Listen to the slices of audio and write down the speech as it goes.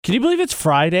Can you believe it's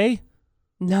Friday?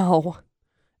 No.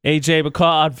 AJ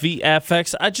McCall on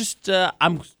VFX.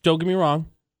 Don't get me wrong.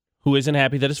 Who isn't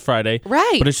happy that it's Friday?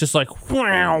 Right. But it's just like,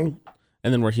 wow.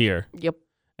 And then we're here. Yep.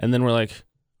 And then we're like,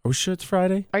 are we sure it's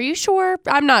Friday? Are you sure?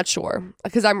 I'm not sure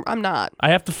because I'm not. I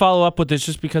have to follow up with this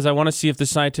just because I want to see if the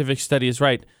scientific study is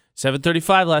right.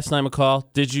 7:35 last night,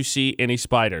 McCall. Did you see any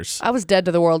spiders? I was dead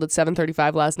to the world at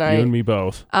 7:35 last night. You and me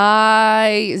both.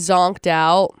 I zonked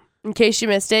out. In case you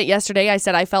missed it, yesterday I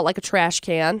said I felt like a trash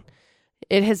can.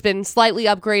 It has been slightly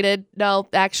upgraded. No,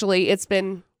 actually, it's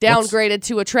been downgraded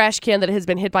to a trash can that has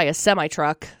been hit by a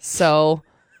semi-truck. So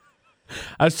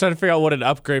I was trying to figure out what an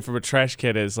upgrade from a trash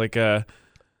can is. Like a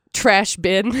trash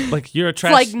bin. Like you're a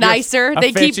trash. It's like nicer.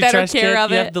 They keep better care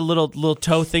of it. You have the little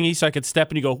toe thingy, so I could step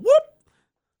and you go whoop.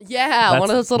 Yeah, one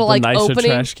of those little like nicer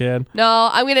opening. Trash can. No,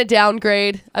 I'm gonna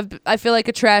downgrade. I feel like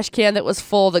a trash can that was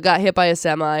full that got hit by a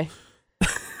semi.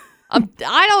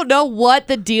 I don't know what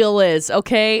the deal is.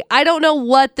 Okay, I don't know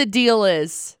what the deal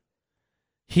is.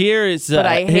 But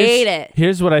I hate it.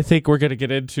 Here's what I think we're gonna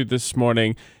get into this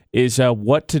morning: is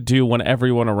what to do when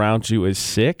everyone around you is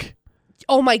sick.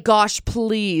 Oh my gosh,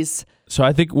 please. So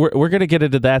I think we're gonna get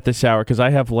into that this hour because I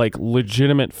have like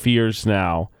legitimate fears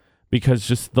now. Because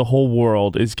just the whole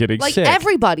world is getting sick. Like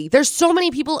everybody. There's so many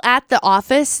people at the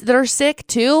office that are sick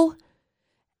too.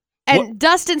 And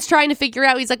Dustin's trying to figure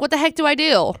out, he's like, what the heck do I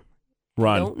do?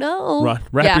 Run. I don't know. Run.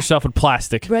 Wrap yourself in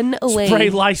plastic. Run away. Spray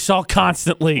Lysol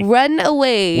constantly. Run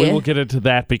away. We will get into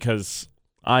that because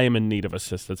I am in need of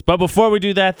assistance. But before we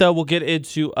do that, though, we'll get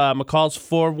into McCall's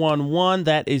 411.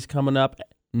 That is coming up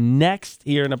next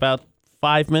here in about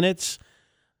 5 minutes.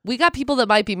 We got people that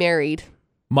might be married.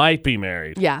 Might be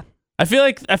married. Yeah. I feel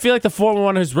like the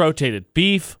 411 has rotated.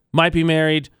 Beef, might be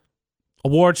married.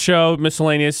 Award show,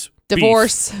 miscellaneous.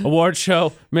 Divorce. Beef. Award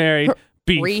show, married.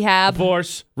 Beef. Rehab.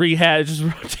 Divorce. Rehab. Just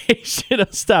rotation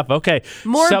of stuff. Okay.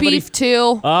 More beef,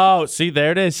 too. Oh, see,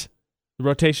 there it is. The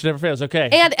rotation never fails. Okay.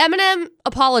 And Eminem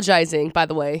apologizing, by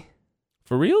the way.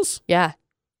 For reals? Yeah.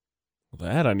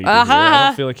 That I need to hear. I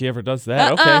don't feel like he ever does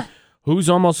that. Okay.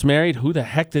 Who's almost married? Who the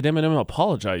heck did Eminem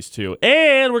apologize to?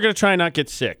 And we're going to try and not get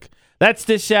sick. That's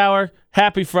this hour.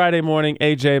 Happy Friday morning,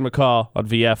 AJ and McCall on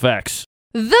VFX.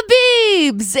 The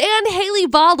Biebs and Haley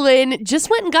Baldwin just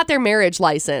went and got their marriage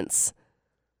license.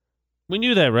 We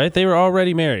knew that, right? They were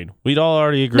already married. We'd all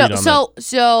already agreed on that.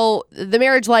 So the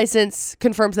marriage license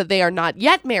confirms that they are not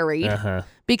yet married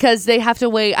because they have to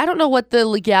wait. I don't know what the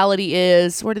legality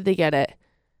is. Where did they get it?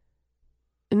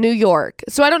 New York.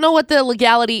 So I don't know what the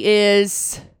legality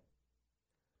is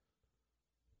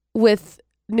with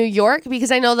New York,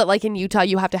 because I know that like in Utah,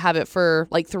 you have to have it for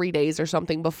like 3 days or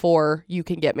something before you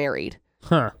can get married.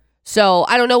 Huh. So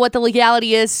I don't know what the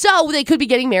legality is. So they could be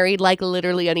getting married like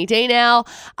literally any day now.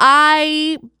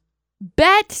 I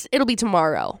bet it'll be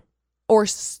tomorrow or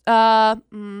this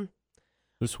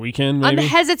weekend, maybe? I'm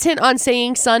hesitant on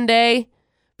saying Sunday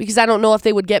because I don't know if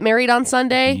they would get married on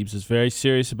Sunday. Biebs is very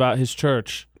serious about his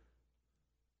church.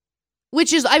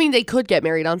 Which is, I mean, they could get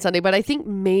married on Sunday, but I think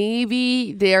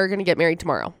maybe they're going to get married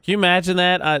tomorrow. Can you imagine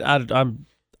that?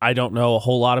 I don't know a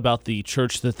whole lot about the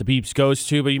church that the Biebs goes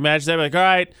to, but you imagine that, like, all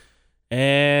right,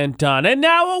 and done. And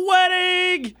now a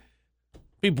wedding!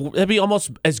 That'd be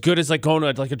almost as good as like going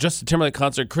to like a Justin Timberlake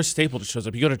concert. Chris Stapleton shows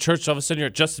up. You go to church, all of a sudden you're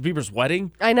at Justin Bieber's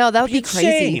wedding. I know, that would be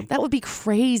crazy. That would be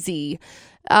crazy.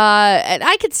 And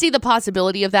I could see the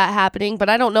possibility of that happening, but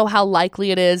I don't know how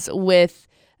likely it is with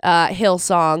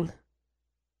Hillsong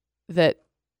that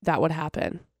would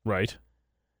happen. Right.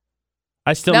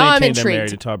 I still now maintain they're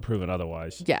married until I'm proven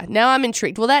otherwise. Yeah, now I'm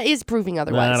intrigued. Well, that is proving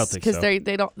otherwise. No, I don't think so. Because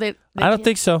I don't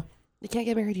think so. They can't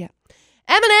get married yet.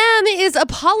 Eminem is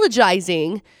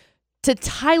apologizing to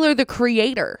Tyler, the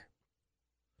Creator.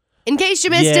 In case you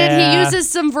missed it, he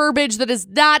uses some verbiage that is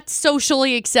not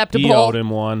socially acceptable. He owed him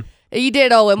one. He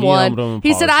did owe him one. Owed him an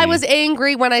he said, apology. I was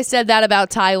angry when I said that about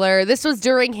Tyler. This was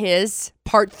during his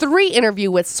Part 3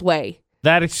 interview with Sway.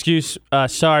 That excuse,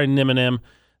 sorry, Eminem,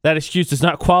 that excuse does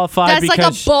not qualify. That's like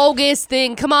a bogus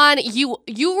thing. Come on,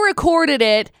 you recorded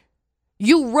it.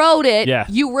 You wrote it. Yeah.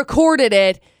 You recorded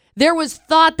it. There was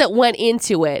thought that went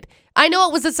into it. I know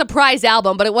it was a surprise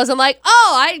album, but it wasn't like,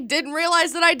 oh, I didn't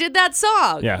realize that I did that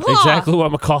song. Yeah, exactly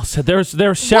what McCall said. There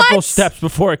were several steps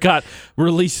before it got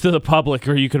released to the public,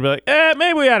 or you could be like,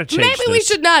 maybe we ought to change this. Maybe we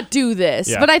should not do this.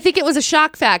 Yeah. But I think it was a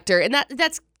shock factor, and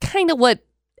that's kind of what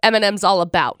Eminem's all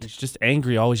about. He's just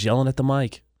angry, always yelling at the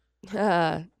mic.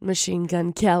 Machine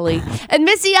Gun Kelly. And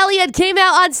Missy Elliott came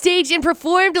out on stage and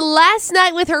performed last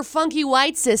night with her funky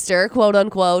white sister, quote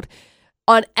unquote,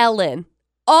 on Ellen.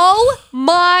 Oh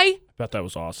my Bet that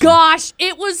was awesome. Gosh,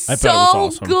 it was I bet so it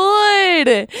was awesome.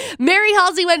 good. Mary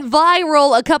Halsey went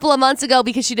viral a couple of months ago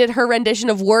because she did her rendition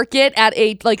of "Work It" at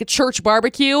a church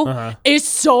barbecue. It's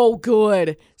so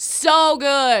good. So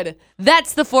good.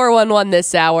 That's the 411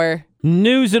 this hour.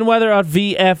 News and weather on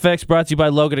VFX brought to you by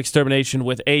Logan Extermination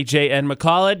with AJ and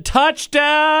McCall. And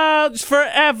touchdowns for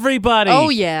everybody. Oh,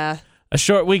 yeah. A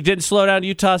short week didn't slow down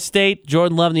Utah State.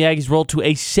 Jordan Love and the Aggies rolled to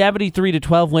a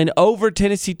 73-12 win over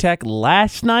Tennessee Tech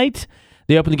last night.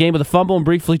 They opened the game with a fumble and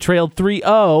briefly trailed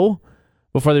 3-0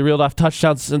 before they reeled off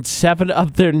touchdowns in 7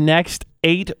 of their next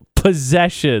 8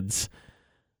 possessions.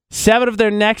 7 of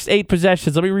their next 8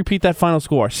 possessions. Let me repeat that final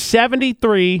score.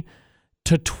 73-12.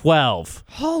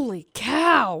 Holy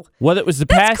cow. Whether it was the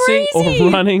That's passing crazy. or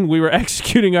running, we were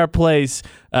executing our plays.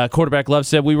 Quarterback Love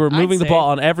said we were moving the ball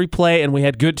on every play, and we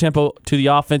had good tempo to the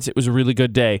offense. It was a really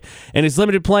good day. In his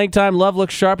limited playing time, Love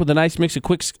looked sharp with a nice mix of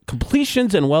quick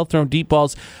completions and well-thrown deep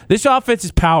balls. This offense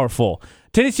is powerful.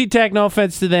 Tennessee Tech, no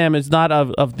offense to them, is not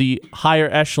of the higher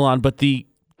echelon, but the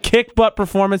kick-butt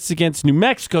performance against New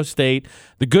Mexico State,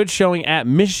 the good showing at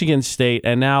Michigan State,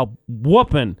 and now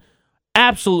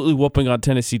absolutely whooping on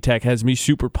Tennessee Tech has me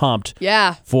super pumped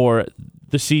for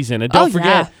the season. And don't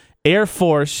forget, Air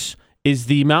Force is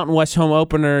the Mountain West home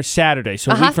opener Saturday.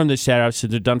 So a week from this Saturday, so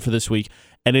they're done for this week.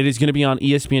 And it is going to be on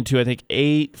ESPN2, I think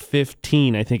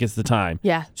 8:15, I think is the time.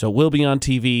 Yeah. So we'll be on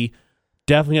TV.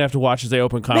 Definitely going to have to watch as they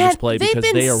open conference play because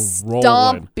they are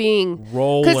rolling.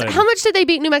 Because how much did they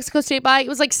beat New Mexico State by? It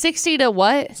was like 60 to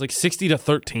what? It's like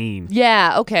 60-13.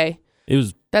 Yeah, okay.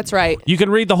 That's right. You can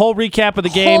read the whole recap of the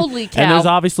game. Holy cow. And there's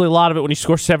obviously a lot of it when you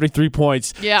score 73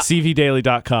 points. Yeah.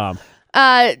 CVDaily.com.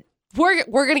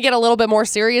 We're going to get a little bit more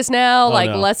serious now,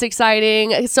 less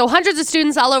exciting. So hundreds of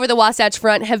students all over the Wasatch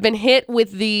Front have been hit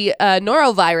with the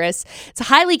norovirus. It's a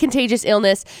highly contagious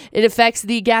illness. It affects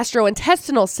the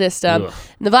gastrointestinal system. And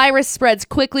the virus spreads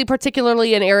quickly,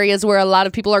 particularly in areas where a lot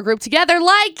of people are grouped together,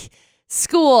 like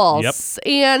schools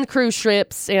and cruise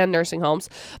ships and nursing homes.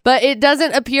 But it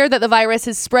doesn't appear that the virus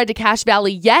has spread to Cache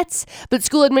Valley yet, but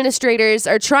school administrators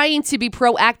are trying to be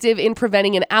proactive in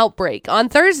preventing an outbreak. On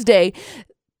Thursday,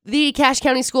 the Cache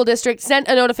County School District sent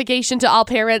a notification to all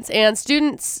parents of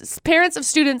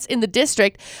students in the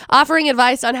district, offering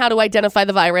advice on how to identify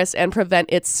the virus and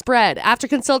prevent its spread. After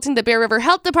consulting the Bear River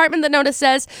Health Department, the notice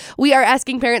says, "We are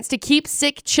asking parents to keep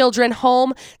sick children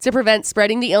home to prevent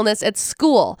spreading the illness at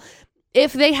school.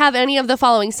 If they have any of the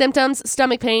following symptoms,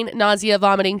 stomach pain, nausea,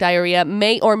 vomiting, diarrhea,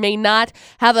 may or may not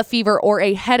have a fever or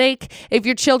a headache. If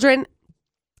your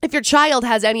child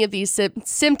has any of these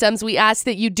symptoms, we ask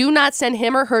that you do not send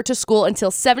him or her to school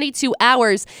until 72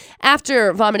 hours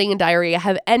after vomiting and diarrhea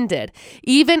have ended.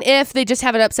 Even if they just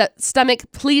have an upset stomach,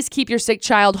 please keep your sick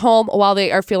child home while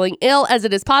they are feeling ill, as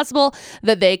it is possible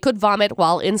that they could vomit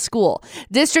while in school."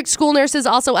 District school nurses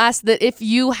also ask that if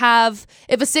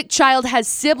a sick child has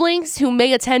siblings who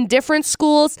may attend different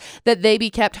schools, that they be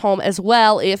kept home as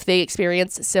well if they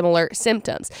experience similar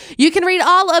symptoms. You can read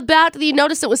all about the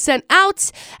notice that was sent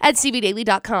out at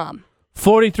cvdaily.com.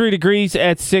 43 degrees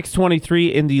at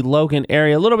 623 in the Logan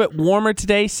area. A little bit warmer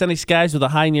today. Sunny skies with a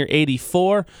high near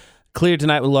 84. Clear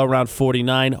tonight with a low around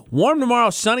 49. Warm tomorrow,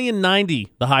 sunny and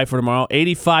 90. The high for tomorrow.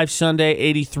 85 Sunday,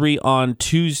 83 on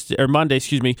Monday,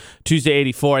 Tuesday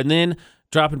 84. And then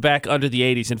dropping back under the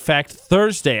 80s. In fact,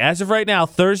 Thursday, as of right now,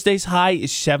 Thursday's high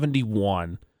is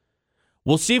 71.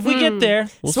 We'll see if we get there.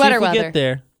 Sweater see if we weather. get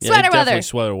there. Sweater weather. Definitely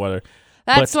sweater weather.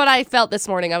 That's what I felt this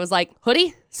morning. I was like,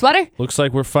 hoodie? Sweater? Looks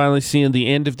like we're finally seeing the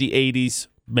end of the 80s,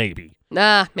 maybe.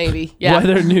 Maybe. Yeah.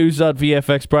 Weather news on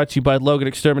VFX brought to you by Logan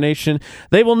Extermination.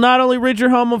 They will not only rid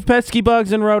your home of pesky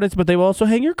bugs and rodents, but they will also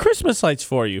hang your Christmas lights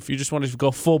for you if you just want to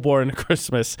go full bore into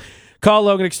Christmas. Call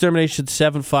Logan Extermination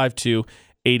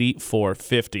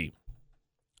 752-8450.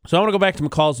 So I want to go back to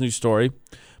McCall's news story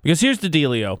because here's the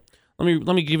dealio.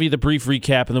 Let me give you the brief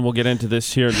recap and then we'll get into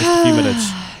this here in just a few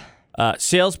minutes.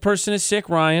 Salesperson is sick,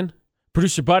 Ryan.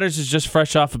 Producer Butters is just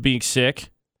fresh off of being sick.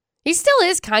 He still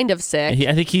is kind of sick.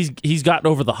 I think he's gotten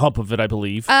over the hump of it, I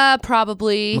believe.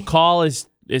 Probably. McCall is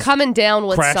coming down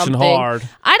with crashing something hard.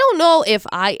 I don't know if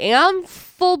I am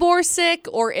full bore sick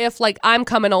or if I'm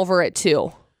coming over it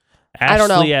too. I don't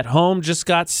know. Ashley at home just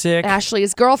got sick.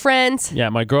 Ashley's girlfriend. Yeah,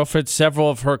 my girlfriend,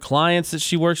 several of her clients that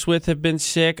she works with have been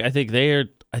sick. I think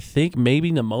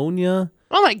maybe pneumonia.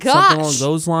 Oh my gosh. Something along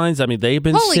those lines. I mean, they've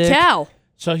been Holy sick. cow.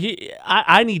 So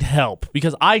I need help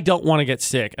because I don't want to get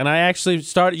sick. And I actually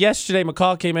started yesterday.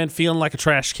 McCall came in feeling like a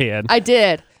trash can. I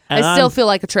did. And I still feel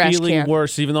like a trash feeling can.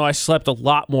 worse, even though I slept a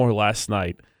lot more last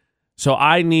night. So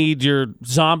I need your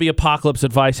zombie apocalypse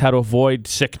advice how to avoid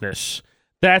sickness.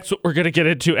 That's what we're going to get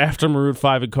into after Maroon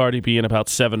 5 and Cardi B in about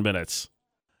 7 minutes.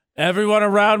 Everyone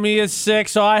around me is sick,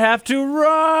 so I have to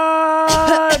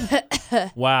run.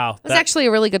 Wow. That's actually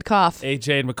a really good cough.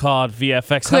 AJ and McCall at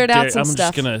VFX. Cleared out some I'm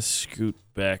stuff. just going to scoot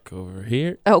back over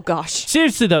here. Oh, gosh.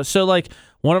 Seriously, though. So, like,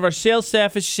 one of our sales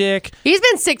staff is sick. He's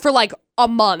been sick for like a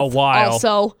month. A while.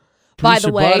 Also, by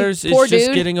the way. Butters poor is just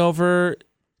dude. getting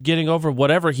over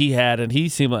whatever he had, and he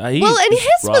seemed like and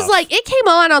his was like, it came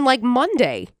on like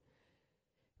Monday.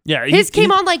 Yeah. His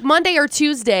came on like Monday or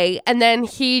Tuesday, and then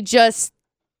he just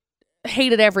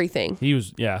hated everything.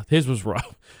 His was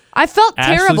rough. I felt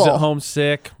terrible. Ashley's at home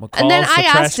sick. McCall's And then I the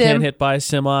trash asked can him- hit by a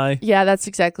semi. Yeah, that's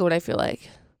exactly what I feel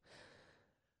like.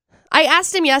 I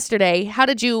asked him yesterday, how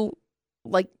did you,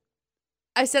 like,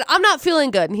 I said, I'm not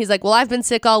feeling good. And he's like, well, I've been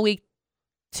sick all week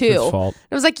too. His fault.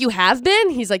 I was like, you have been?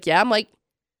 He's like, yeah. I'm like,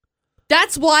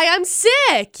 that's why I'm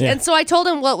sick. Yeah. And so I told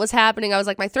him what was happening. I was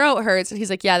like, my throat hurts. And he's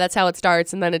like, yeah, that's how it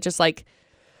starts. And then it just like,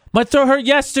 My throat hurt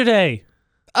yesterday.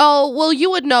 oh, well,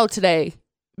 you would know today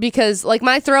because like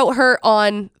my throat hurt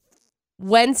on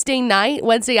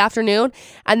Wednesday afternoon.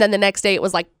 And then the next day it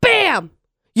was like, bam,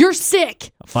 you're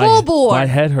sick. Full bore. My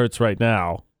head hurts right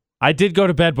now. I did go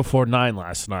to bed before 9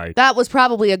 last night. That was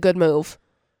probably a good move.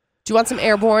 Do you want some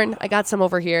airborne? I got some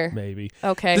over here. Maybe.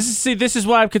 Okay. This is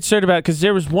what I'm concerned about because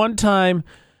there was one time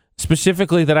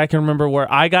specifically that I can remember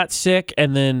where I got sick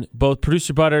and then both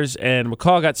Producer Butters and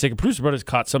McCall got sick and Producer Butters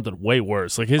caught something way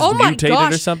worse. Like his mutated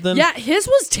or something. Yeah, his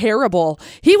was terrible.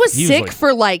 He was sick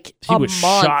for like a month. He was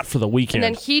shot for the weekend.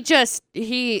 And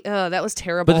then that was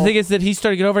terrible. But the thing is that he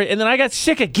started to get over it and then I got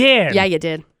sick again. Yeah, you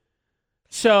did.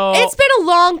 So it's been a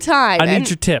long time. I need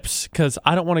your tips because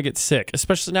I don't want to get sick,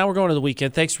 especially now we're going to the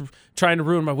weekend. Thanks for trying to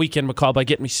ruin my weekend, McCall, by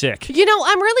getting me sick. You know,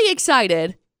 I'm really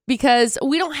excited because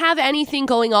we don't have anything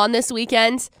going on this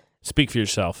weekend. Speak for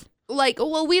yourself. Like,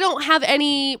 well, we don't have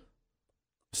any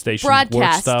station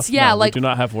broadcasts. Work stuff. Yeah, no, like we do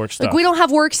not have work stuff. Like we don't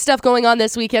have work stuff going on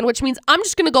this weekend, which means I'm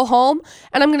just gonna go home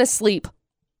and I'm gonna sleep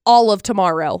all of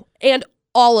tomorrow and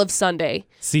all of Sunday.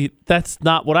 See, that's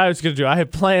not what I was gonna do. I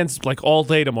have plans like all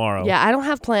day tomorrow. Yeah, I don't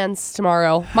have plans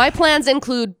tomorrow. My plans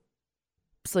include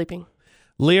sleeping.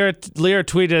 Lear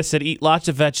tweeted us, said eat lots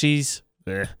of veggies,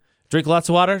 drink lots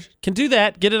of water. Can do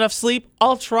that. Get enough sleep.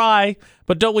 I'll try,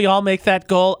 but don't we all make that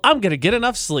goal? I'm gonna get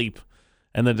enough sleep,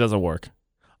 and then it doesn't work.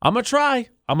 I'm gonna try.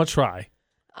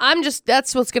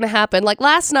 That's what's gonna happen. Like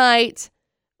last night,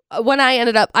 when I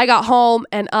got home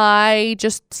and I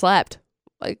just slept.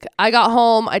 Like I got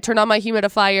home, I turned on my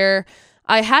humidifier.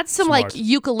 I had some like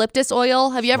eucalyptus oil.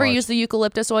 Have you ever used the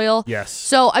eucalyptus oil? Yes.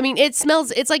 So I mean, it's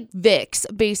like Vicks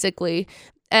basically,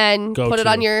 and put it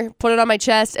on my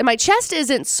chest. And my chest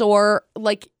isn't sore.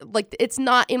 Like it's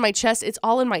not in my chest. It's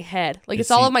all in my head. Like it's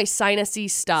all of my sinusy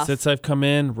stuff. Since I've come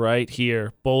in right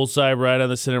here, bullseye right on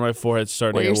the center of my forehead,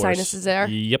 starting to Where get your worse. sinuses are?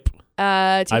 Yep.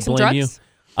 Take some drugs. You.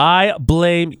 I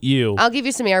blame you. I'll give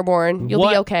you some airborne. You'll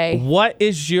be okay. What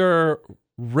is your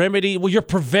remedy? Well, your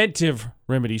preventive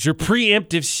remedies, your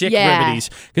preemptive sick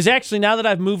remedies. Because actually, now that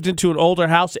I've moved into an older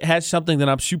house, it has something that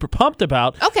I'm super pumped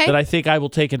about. Okay. That I think I will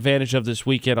take advantage of this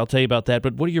weekend. I'll tell you about that.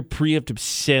 But what are your preemptive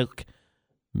sick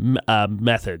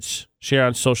methods? Share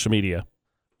on social media.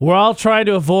 We're all trying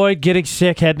to avoid getting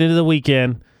sick heading into the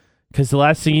weekend because the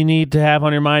last thing you need to have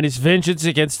on your mind is vengeance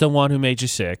against the one who made you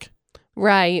sick.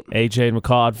 Right. AJ and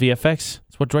McCall at VFX.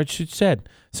 That's what Dwight Schrute said.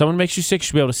 Someone makes you sick, you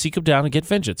should be able to seek them down and get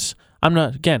vengeance. I'm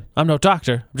no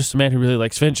doctor. I'm just a man who really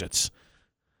likes vengeance.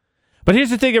 But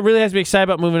here's the thing that really has me excited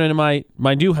about moving into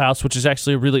my new house, which is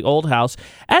actually a really old house,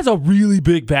 as a really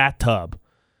big bathtub.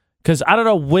 Because I don't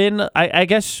know when, I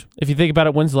guess if you think about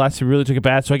it, when's the last time we really took a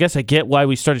bath? So I guess I get why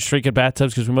we started shrinking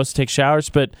bathtubs because we mostly take showers,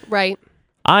 but right.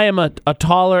 I am a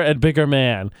taller and bigger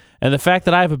man. And the fact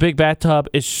that I have a big bathtub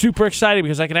is super exciting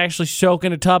because I can actually soak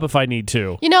in a tub if I need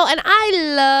to. You know, and I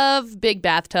love big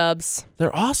bathtubs.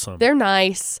 They're awesome. They're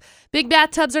nice. Big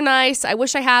bathtubs are nice. I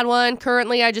wish I had one.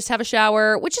 Currently, I just have a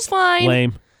shower, which is fine.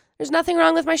 Lame. There's nothing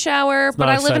wrong with my shower, but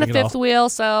I live in a fifth wheel,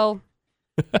 so...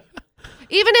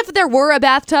 Even if there were a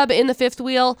bathtub in the fifth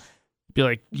wheel... Be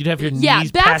like, you'd have your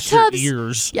knees past your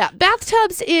ears. Yeah,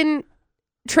 bathtubs in...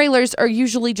 trailers are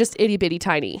usually just itty-bitty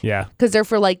tiny. Yeah. Because they're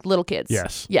for, like, little kids.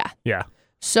 Yes. Yeah. Yeah.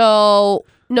 So,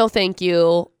 no thank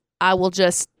you. I will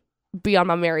just be on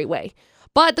my merry way.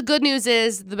 But the good news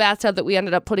is the bathtub that we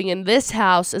ended up putting in this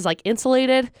house is, like,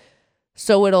 insulated,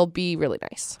 so it'll be really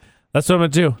nice. That's what I'm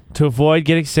going to do to avoid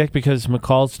getting sick because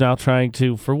McCall's now trying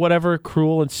to, for whatever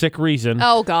cruel and sick reason...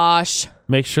 Oh, gosh.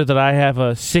 Make sure that I have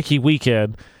a sicky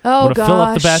weekend. Oh, I'm going to fill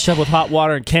up the bathtub with hot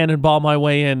water and cannonball my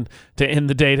way in to end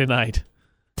the day tonight.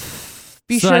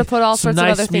 Be sure to put all sorts of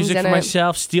other things in it. Some nice music for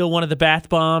myself. Steal one of the bath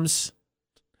bombs.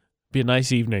 Be a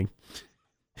nice evening.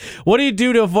 What do you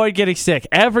do to avoid getting sick?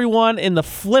 Everyone in the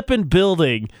flippin'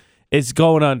 building is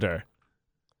going under.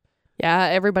 Yeah,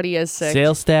 everybody is sick.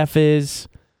 Sales staff is.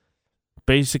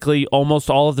 Basically,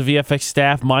 almost all of the VFX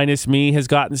staff, minus me, has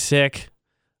gotten sick.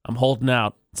 I'm holding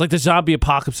out. It's like the zombie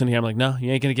apocalypse in here. I'm like, no,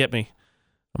 you ain't going to get me.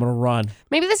 I'm going to run.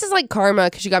 Maybe this is like karma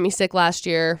because you got me sick last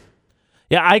year.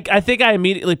 Yeah, I think I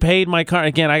immediately paid my car.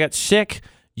 Again, I got sick.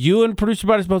 You and Producer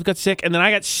Butters both got sick, and then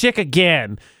I got sick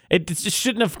again. It just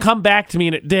shouldn't have come back to me,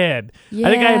 and it did. Yeah.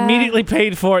 I think I immediately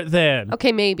paid for it then.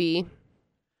 Okay, maybe.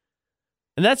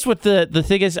 And that's what the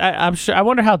thing is. I'm sure. I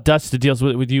wonder how Dustin deals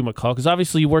with you, McCall, because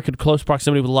obviously you work in close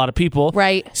proximity with a lot of people.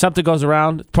 Right. Something goes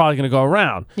around, it's probably going to go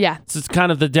around. Yeah. So it's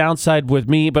kind of the downside with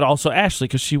me, but also Ashley,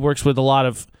 because she works with a lot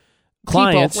of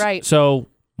clients. People, right. So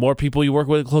more people you work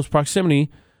with in close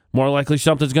proximity, more likely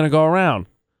something's going to go around.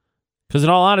 Because in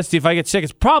all honesty, if I get sick,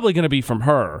 it's probably going to be from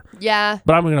her. Yeah.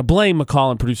 But I'm going to blame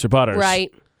McCall and Producer Butters.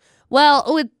 Right. Well,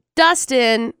 with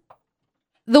Dustin,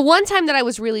 the one time that I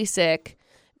was really sick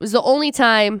was the only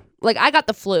time, like, I got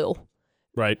the flu.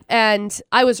 Right. And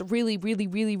I was really, really,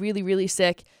 really, really, really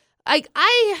sick.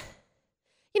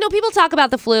 People talk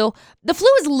about the flu. The flu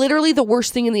is literally the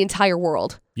worst thing in the entire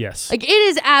world. Yes. Like, it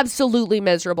is absolutely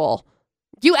miserable.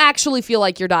 You actually feel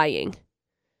like you're dying.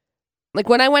 Like,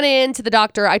 when I went into the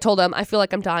doctor, I told them, I feel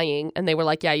like I'm dying. And they were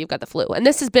like, yeah, you've got the flu. And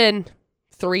this has been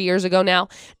 3 years ago now.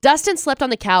 Dustin slept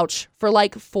on the couch for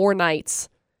like 4 nights.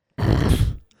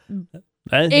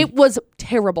 It was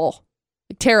terrible.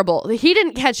 Terrible. He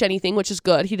didn't catch anything, which is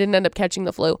good. He didn't end up catching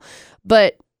the flu.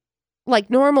 But, like,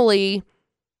 normally,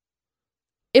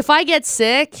 if I get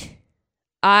sick,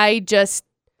 I just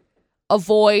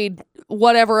avoid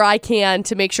whatever I can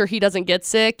to make sure he doesn't get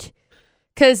sick.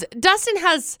 Because Dustin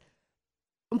has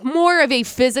more of a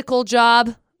physical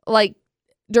job, like,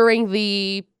 during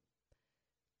the,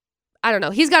 I don't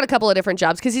know. He's got a couple of different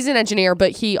jobs because he's an engineer,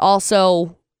 but he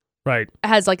also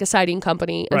has like a siding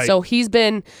company. And so he's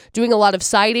been doing a lot of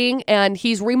siding and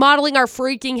he's remodeling our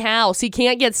freaking house. He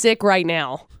can't get sick right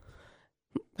now.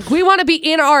 We want to be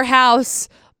in our house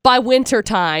by winter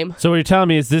time. So what you're telling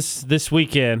me is this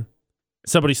weekend,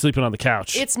 somebody's sleeping on the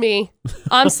couch. It's me.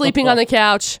 I'm sleeping on the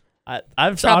couch.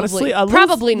 I'm honestly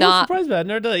probably not surprised by that.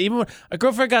 Never done that. Even when a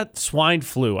girlfriend got swine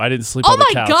flu, I didn't sleep on the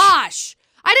couch. Oh my gosh.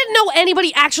 I didn't know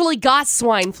anybody actually got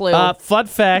swine flu. Fun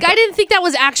fact. I didn't think that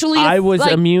was actually I was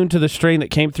immune to the strain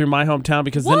that came through my hometown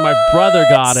because then my brother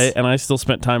got it and I still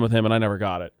spent time with him and I never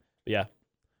got it. Yeah.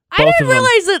 I didn't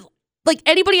realize that like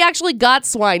anybody actually got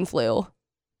swine flu.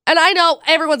 And I know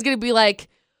everyone's going to be like,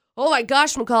 oh my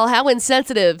gosh, McCall, how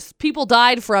insensitive. People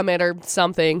died from it or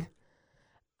something.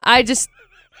 I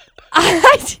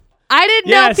didn't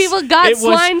know people got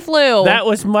swine flu. That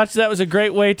was a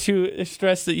great way to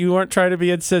stress that you weren't trying to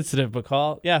be insensitive,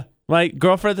 McCall. Yeah. My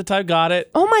girlfriend at the time got it.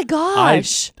 Oh my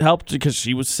gosh. I helped because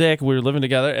she was sick. We were living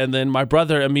together. And then my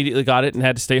brother immediately got it and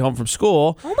had to stay home from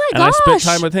school. Oh my gosh. And I spent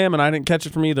time with him and I didn't catch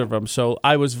it from either of them. So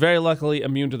I was very luckily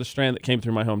immune to the strand that came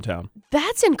through my hometown.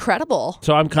 That's incredible.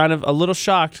 So I'm kind of a little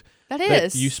shocked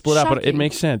that you split up, but it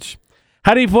makes sense.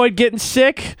 How do you avoid getting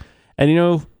sick?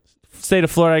 And state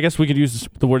of Florida, I guess we could use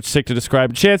the word sick to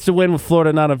describe it. Chance to win with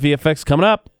Florida Not on VFX coming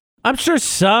up. I'm sure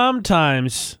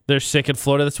sometimes they're sick in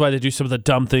Florida. That's why they do some of the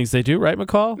dumb things they do, right,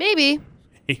 McCall? Maybe.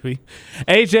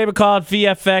 AJ McCall at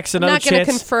VFX, another chance. I'm not going to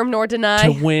confirm nor deny.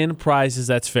 To win prizes,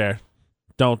 that's fair.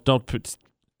 Don't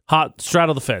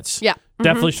straddle the fence. Yeah.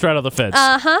 Definitely straddle the fence.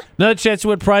 Uh-huh. Another chance to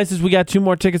win prizes. We got 2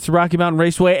 more tickets to Rocky Mountain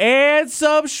Raceway and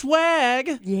some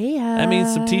swag. Yeah. That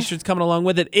means some t-shirts coming along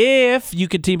with it if you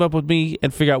could team up with me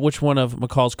and figure out which one of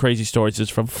McCall's crazy stories is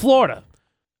from Florida.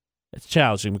 It's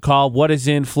challenging. McCall, what is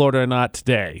in Florida or not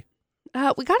today?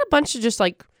 We got a bunch of just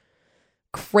like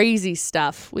crazy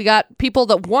stuff. We got people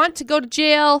that want to go to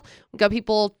jail. We got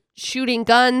people shooting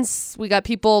guns. We got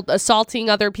people assaulting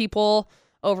other people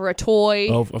over a toy.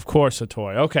 Oh, of course, a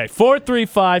toy. Okay,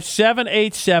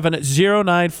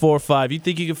 435-787-0945. You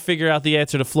think you can figure out the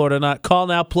answer to Florida or not? Call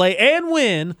now, play, and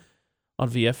win on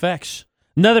VFX.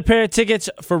 Another pair of tickets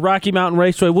for Rocky Mountain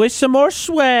Raceway with some more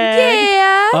swag.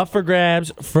 Yeah. Up for grabs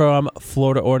from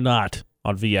Florida or not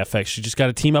on VFX. You just got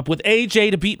to team up with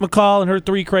AJ to beat McCall and her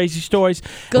 3 crazy stories.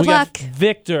 Good luck. Got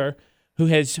Victor, who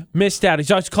has missed out.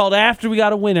 He's always called after we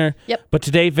got a winner. Yep. But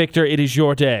today, Victor, it is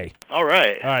your day. All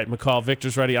right. All right, McCall.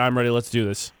 Victor's ready. I'm ready. Let's do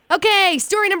this. Okay,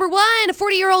 story number 1. A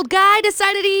 40-year-old guy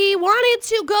decided he wanted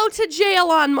to go to jail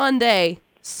on Monday.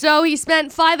 So he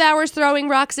spent 5 hours throwing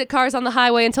rocks at cars on the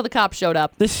highway until the cops showed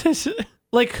up. This is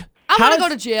like... I want to go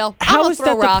to jail. I'm How gonna is throw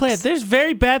that the rocks. plan? There's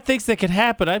very bad things that could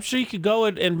happen. I'm sure you could go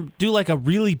and do like a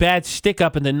really bad stick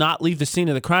up and then not leave the scene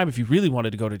of the crime if you really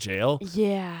wanted to go to jail.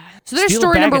 Yeah. So there's Steal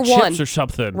story a bag number of one. chips or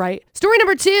something. Right. Story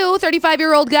number 2,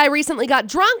 35-year-old guy recently got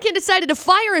drunk and decided to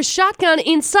fire a shotgun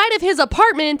inside of his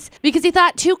apartment because he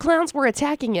thought 2 clowns were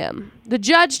attacking him. The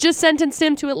judge just sentenced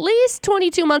him to at least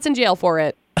 22 months in jail for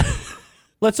it.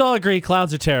 Let's all agree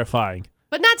clowns are terrifying.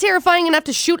 But not terrifying enough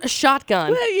to shoot a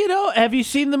shotgun. Well, have you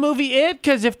seen the movie It?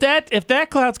 Because if that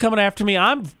clown's coming after me,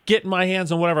 I'm getting my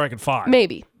hands on whatever I can find.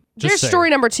 Maybe. Just There's saying. story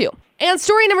number 2. And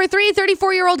story number 3,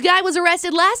 34-year-old guy was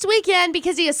arrested last weekend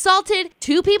because he assaulted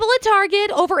 2 people at Target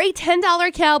over a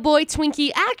 $10 cowboy Twinkie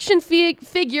action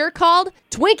figure called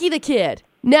Twinkie the Kid.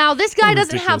 Now, this guy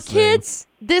doesn't have kids.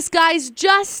 This guy's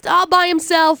just all by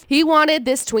himself. He wanted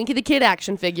this Twinkie the Kid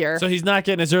action figure. So he's not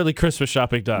getting his early Christmas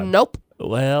shopping done. Nope.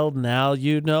 Well, now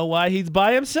you know why he's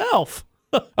by himself.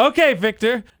 Okay,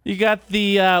 Victor. You got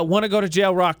the want to go to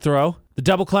jail rock throw, the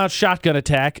double clown shotgun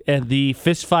attack, and the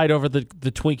fist fight over the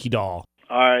Twinkie doll.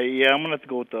 All right, yeah, I'm going to have to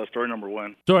go with story number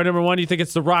 1. Story number 1, you think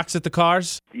it's the rocks at the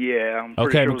cars? Yeah, I'm pretty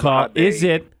Okay, sure it was a McCall, hot day. is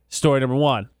it story number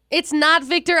 1? It's not,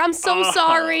 Victor. I'm so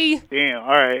sorry. Damn, all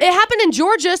right. It happened in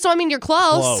Georgia, so I mean, you're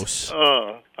close.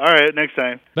 All right, next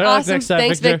time. Better luck Awesome. next time,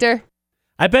 Thanks, Victor.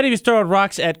 I bet he was throwing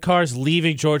rocks at cars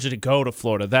leaving Georgia to go to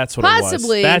Florida. That's what it was.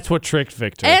 Possibly. That's what tricked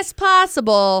Victor. It's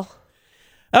possible.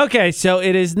 Okay, so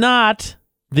it is not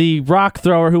the rock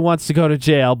thrower who wants to go to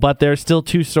jail, but there's still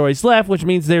 2 stories left, which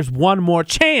means there's one more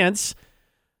chance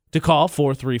to call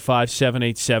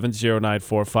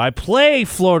 435-787-0945. Play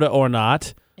Florida or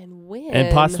not, And win.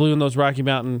 and possibly win those Rocky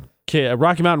Mountain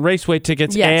Raceway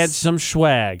tickets and some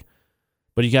swag.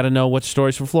 But you got to know what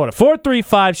stories from Florida.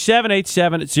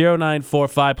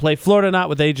 435-787-0945. Play Florida or Not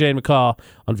with AJ and McCall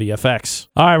on VFX.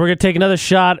 All right, we're going to take another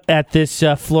shot at this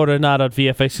Florida or Not on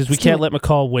VFX because we can't let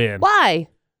McCall win. Why?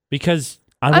 Because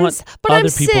I want but other I'm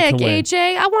people sick, to win.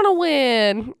 AJ. I want to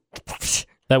win.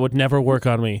 That would never work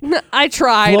on me. I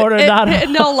tried. Florida Not.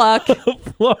 No luck.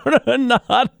 Florida or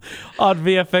Not on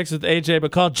VFX with AJ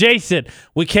McCall. Jason,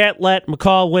 we can't let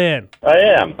McCall win. I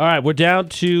am. All right, we're down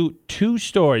to 2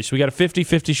 stories. So we got a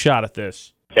 50-50 shot at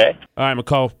this. Okay. All right,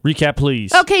 McCall, recap,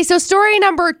 please. Okay, so story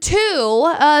number 2,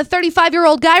 a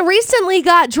 35-year-old guy recently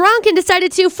got drunk and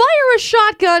decided to fire a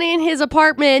shotgun in his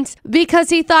apartment because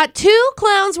he thought 2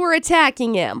 clowns were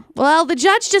attacking him. Well, the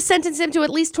judge just sentenced him to at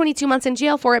least 22 months in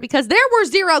jail for it because there were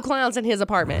 0 clowns in his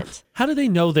apartment. How do they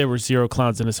know there were 0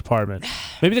 clowns in his apartment?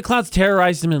 Maybe the clowns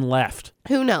terrorized him and left.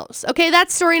 Who knows? Okay,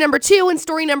 that's story number 2. And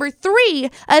story number 3,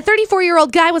 a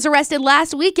 34-year-old guy was arrested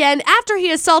last weekend after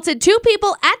he assaulted 2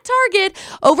 people at Target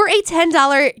over a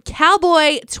 $10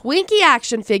 cowboy Twinkie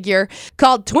action figure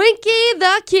called Twinkie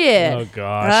the Kid. Oh,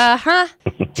 gosh. Uh-huh.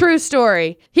 True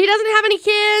story. He doesn't have any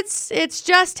kids. It's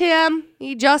just him.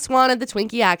 He just wanted the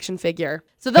Twinkie action figure.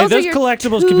 So those are your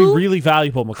collectibles 2 can be really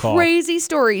valuable, McCall. crazy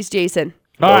stories, Jason.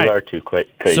 All Those right. are 2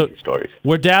 crazy stories.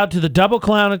 We're down to the double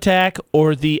clown attack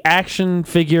or the action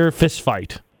figure fist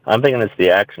fight. I'm thinking it's the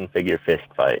action figure fist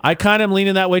fight. I kind of am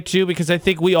leaning that way too because I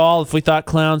think we all, if we thought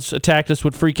clowns attacked us,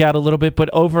 would freak out a little bit. But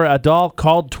over a doll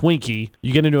called Twinkie,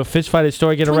 you get into a fist fight at a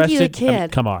store, get Twinkie arrested. the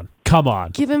Kid. Come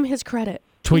on. Give him his credit.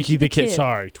 Twinkie the Kid.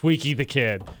 Sorry, Twinkie the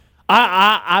Kid.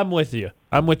 I'm with you.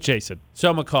 I'm with Jason.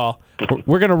 So McCall,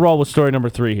 we're gonna roll with story number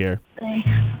 3 here.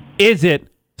 Is it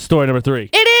story number 3?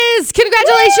 It is!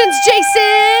 Congratulations,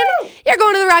 Jason! You're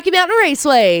going to the Rocky Mountain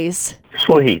Raceways.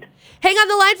 Sweet. Hang on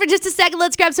the line for just a second.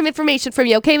 Let's grab some information from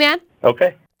you, okay, man?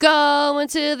 Okay. Going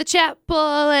to the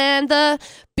chapel and the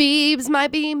Beebs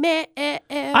might be married.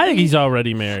 I think he's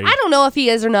already married. I don't know if he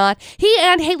is or not. He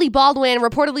and Haley Baldwin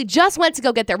reportedly just went to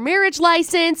go get their marriage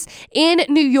license in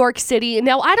New York City.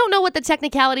 Now, I don't know what the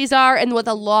technicalities are and what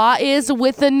the law is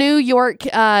with the New York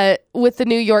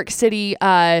City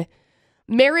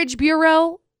Marriage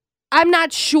Bureau. I'm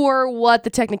not sure what the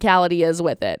technicality is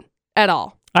with it at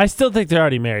all. I still think they're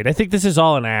already married. I think this is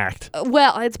all an act.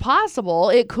 Well, it's possible.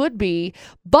 It could be.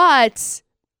 But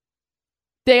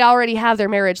they already have their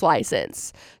marriage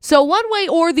license. So one way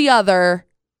or the other,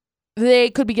 they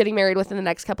could be getting married within the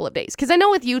next couple of days. Because I know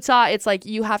with Utah, it's like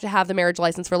you have to have the marriage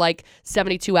license for like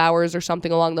 72 hours or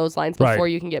something along those lines before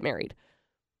you can get married.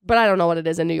 But I don't know what it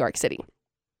is in New York City.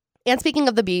 And speaking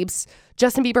of the Biebs,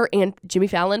 Justin Bieber and Jimmy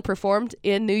Fallon performed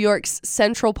in New York's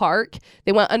Central Park.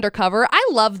 They went undercover. I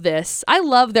love this. I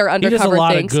love their undercover things. He does a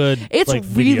lot of good, it's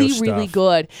video really, stuff. really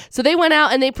good. So they went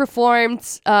out and they performed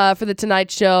for the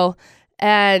Tonight Show,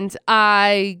 and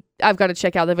I've got to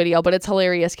check out the video, but it's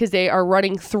hilarious because they are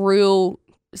running through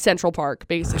Central Park,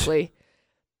 basically.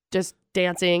 just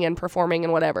dancing and performing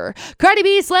and whatever. Cardi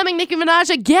B slamming Nicki Minaj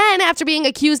again after being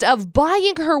accused of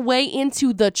buying her way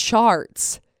into the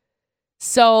charts.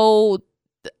 So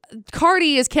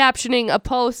Cardi is captioning a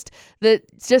post that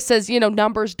just says,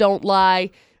 numbers don't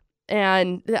lie.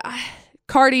 And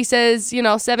Cardi says,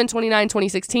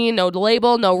 7/29/2016, no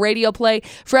label, no radio play,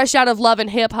 fresh out of Love and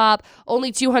Hip Hop,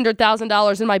 only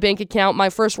 $200,000 in my bank account, my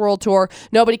first world tour.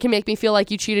 Nobody can make me feel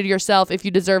like you cheated yourself if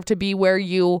you deserve to be where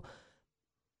you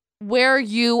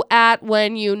at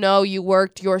when you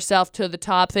worked yourself to the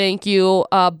top. Thank you,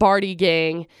 Barty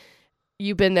Gang.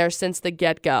 You've been there since the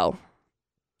get-go.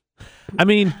 I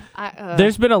mean,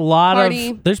 there's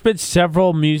been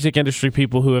several music industry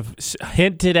people who have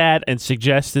hinted at and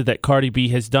suggested that Cardi B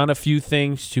has done a few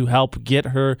things to help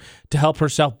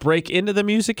herself break into the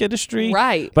music industry.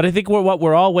 Right. But I think what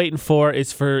we're all waiting for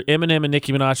is for Eminem and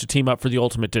Nicki Minaj to team up for the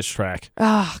ultimate diss track.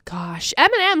 Oh, gosh.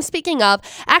 Eminem, speaking of,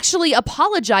 actually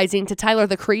apologizing to Tyler,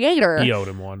 the Creator. He owed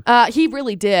him one. He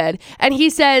really did. And he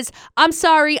says, I'm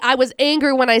sorry, I was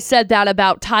angry when I said that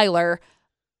about Tyler.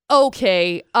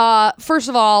 Okay, first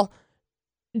of all,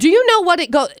 do you know what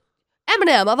it goes?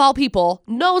 Eminem, of all people,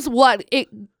 knows what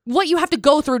you have to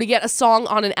go through to get a song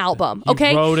on an album, okay?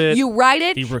 He wrote it. You write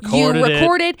it. He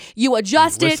recorded it. You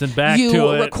adjust it.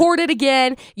 You record it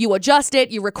again. You adjust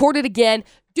it. You record it again.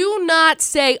 Do not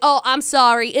say, oh, I'm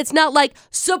sorry. It's not like,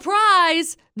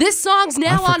 surprise, this song's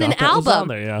now on an album. Was on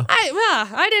there, yeah.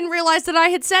 I didn't realize that I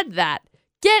had said that.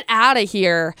 Get out of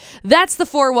here. That's the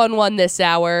 411 this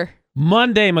hour.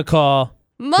 Monday, McCall.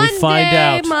 We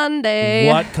find out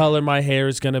what color my hair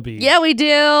is going to be. Yeah, we do.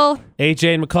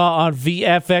 AJ and McCall on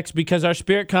VFX, because our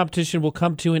spirit competition will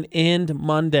come to an end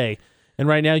Monday. And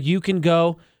right now you can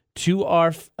go to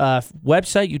our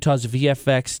website,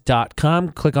 utahsvfx.com,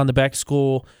 click on the back to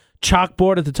school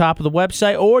chalkboard at the top of the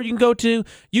website, or you can go to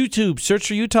YouTube, search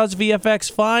for Utah's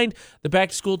VFX, find the Back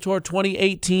to School Tour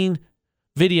 2018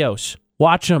 videos.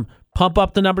 Watch them. Pump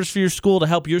up the numbers for your school to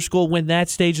help your school win that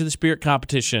stage of the spirit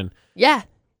competition. Yeah,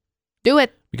 do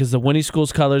it. Because the winning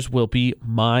school's colors will be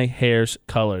my hair's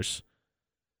colors.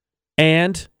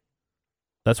 And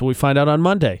that's what we find out on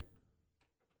Monday.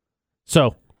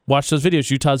 So watch those videos,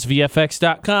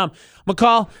 utahsvfx.com.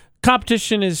 McCall,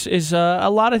 competition is a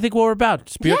lot, I think, what we're about.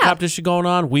 Spirit competition going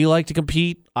on. We like to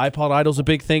compete. iPod Idol's a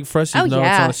big thing for us, even though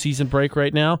it's on a season break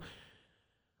right now.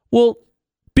 Well,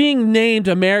 being named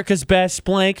America's Best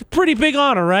Blank, pretty big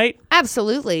honor, right?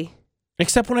 Absolutely.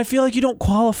 Except when I feel like you don't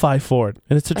qualify for it.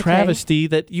 And it's a travesty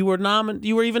that you were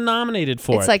even nominated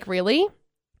for it. It's like, really?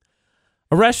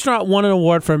 A restaurant won an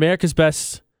award for America's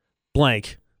Best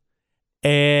Blank.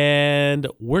 And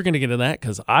we're going to get into that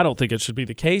because I don't think it should be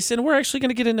the case. And we're actually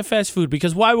going to get into fast food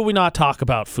because why would we not talk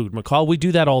about food, McCall? We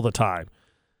do that all the time.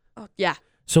 Oh, yeah.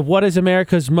 So what is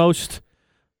America's most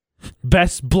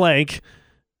best blank?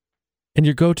 And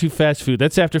your go-to fast food.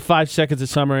 That's after 5 seconds of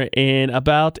summer in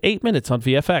about 8 minutes on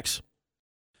VFX.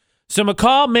 So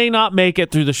McCall may not make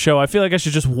it through the show. I feel like I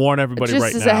should just warn everybody right now.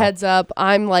 Just as a heads up,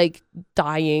 I'm like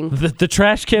dying. The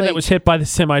trash can that was hit by the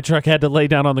semi-truck had to lay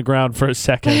down on the ground for a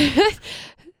second.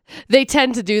 They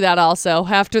tend to do that also.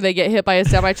 After they get hit by a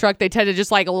semi-truck, they tend to just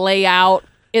like lay out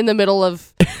in the middle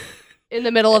of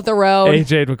the road.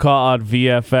 AJ and McCall on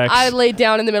VFX. I laid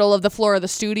down in the middle of the floor of the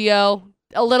studio.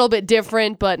 A little bit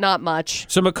different, but not much.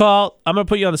 So, McCall, I'm going to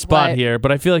put you on the spot here,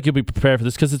 but I feel like you'll be prepared for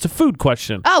this because it's a food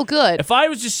question. Oh, good. If I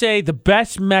was to say the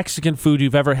best Mexican food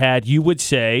you've ever had, you would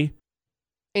say?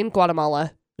 In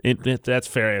Guatemala. That's a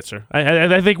fair answer.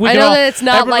 I think we can know all, that it's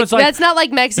not like that's not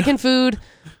like Mexican food,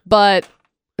 but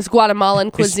it's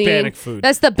Guatemalan cuisine. Hispanic food.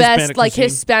 That's the best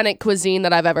Hispanic cuisine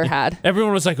that I've ever had.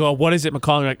 Everyone was like, "Oh, what is it,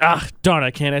 McCall?" And you're like, darn,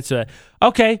 I can't answer that.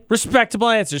 Okay, respectable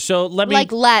answer. So let me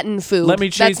Latin food. Let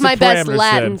me change That's my best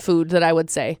Latin then. food that I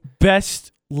would say.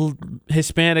 Best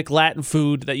Hispanic Latin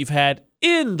food that you've had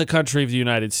in the country of the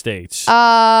United States.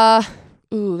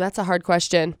 Ooh, that's a hard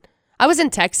question. I was in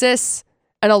Texas.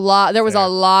 And there was a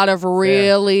lot of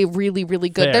really, really, really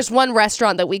good. Fair. There's one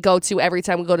restaurant that we go to every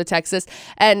time we go to Texas.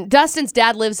 And Dustin's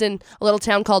dad lives in a little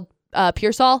town called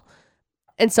Pearsall.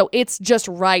 And so it's just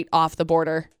right off the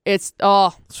border. It's,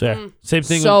 same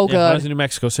thing. So good. When I was in New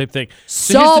Mexico, same thing.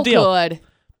 So here's the deal. good.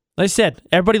 Like I said,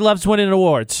 everybody loves winning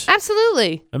awards.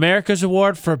 Absolutely. America's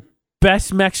award for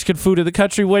best Mexican food in the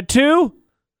country went to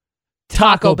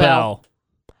Taco Bell.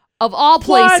 Of all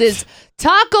places,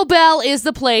 Taco Bell is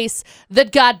the place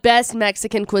that got best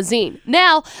Mexican cuisine.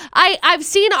 Now, I've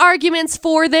seen arguments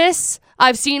for this.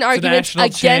 I've seen arguments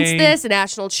against this. A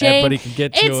national chain. Everybody can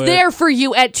get to It's there for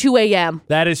you at 2 a.m.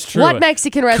 That is true. What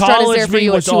Mexican restaurant is there for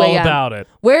you at 2 a.m.? All about it.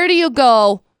 Where do you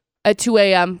go at 2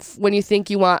 a.m. when you think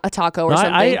you want a taco or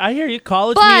something. I hear you.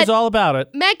 College me is all about it.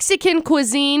 Mexican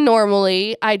cuisine,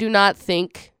 normally, I do not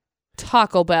think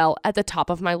Taco Bell at the top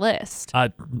of my list.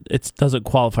 It doesn't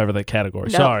qualify for that category.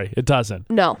 No. Sorry, it doesn't.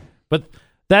 No. But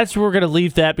that's where we're going to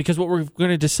leave that, because what we're going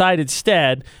to decide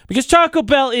instead, because Taco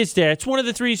Bell is there. It's one of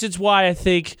the reasons why I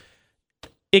think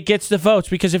it gets the votes,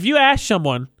 because if you ask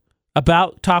someone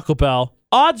about Taco Bell,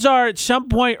 odds are at some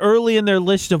point early in their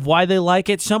list of why they like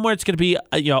it, somewhere it's going to be,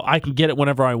 I can get it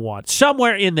whenever I want.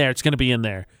 Somewhere in there, it's going to be in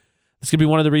there. It's going to be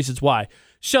one of the reasons why.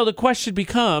 So the question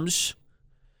becomes,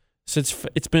 since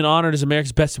it's been honored as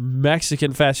America's best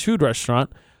Mexican fast food restaurant,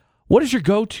 what is your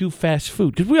go-to fast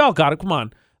food? Because we all got it. Come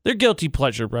on. They're guilty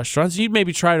pleasure restaurants. You'd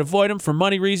maybe try to avoid them for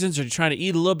money reasons, or you're trying to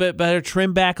eat a little bit better,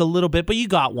 trim back a little bit, but you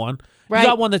got one. Right. You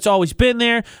got one that's always been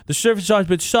there. The service has always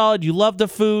been solid. You love the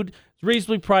food. It's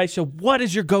reasonably priced. So what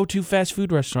is your go-to fast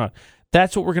food restaurant?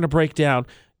 That's what we're going to break down.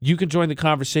 You can join the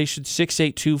conversation,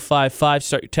 68255.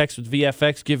 Start your text with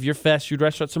VFX. Give your fast food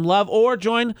restaurant some love, or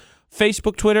join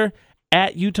Facebook, Twitter,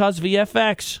 at Utah's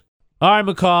VFX. All right,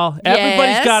 McCall. Yes.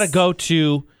 Everybody's got to go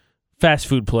to fast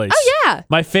food place. Oh, yeah.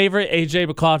 My favorite, AJ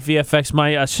McCall at VFX,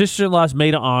 my sister-in-law's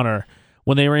maid of honor,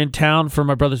 when they were in town for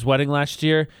my brother's wedding last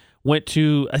year, went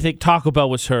to, I think Taco Bell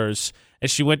was hers,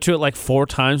 and she went to it like 4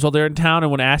 times while they're in town,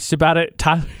 and when asked about it,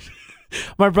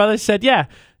 my brother said, yeah,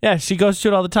 she goes to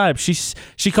it all the time.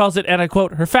 She calls it, and I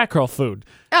quote, her fat girl food.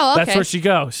 Oh, okay. That's where she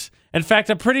goes. In fact,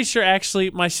 I'm pretty sure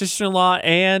actually my sister-in-law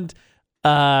and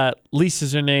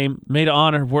Lisa's her name, maid of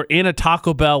honor, were in a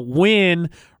Taco Bell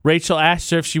when Rachel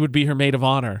asked her if she would be her maid of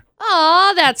honor.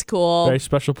 Oh, that's cool. Very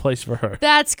special place for her.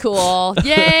 That's cool.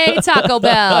 Yay, Taco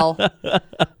Bell.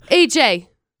 AJ.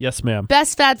 Yes, ma'am.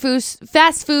 Best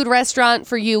fast food restaurant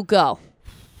for you, go.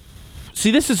 See,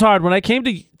 this is hard. When I came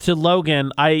to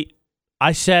Logan, I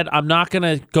said I'm not going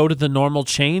to go to the normal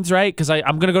chains, right? Because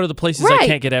I'm going to go to the places I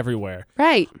can't get everywhere.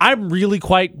 Right. I'm really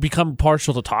quite become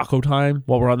partial to Taco Time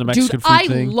while we're on the Mexican food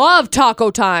thing. I love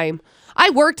Taco Time. I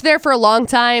worked there for a long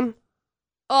time.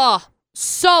 Oh,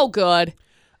 so good.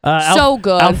 So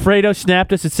good. Alfredo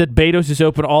snapped us. It said Beto's is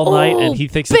open all night, and he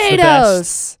thinks it's the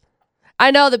best.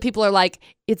 I know that people are like,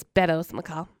 it's Beto's,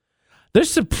 McCall. There's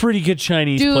some pretty good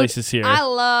Chinese places here. I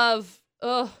love,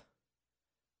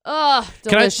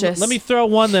 delicious. Let me throw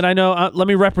one that I know. Let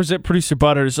me represent Producer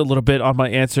Butters a little bit on my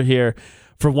answer here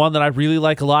for one that I really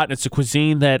like a lot, and it's a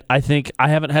cuisine that I think I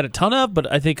haven't had a ton of,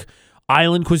 but I think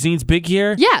island cuisine's big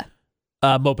here. Yeah.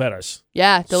 Mo Betters.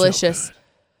 Yeah, delicious.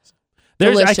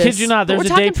 So I kid you not. There's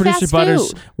a day Producer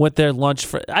Butters food. went there lunch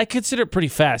for. I consider it pretty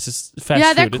fast. It's fast food.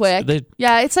 Yeah, they're quick.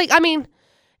 It's like, I mean,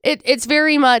 it's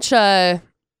very much. I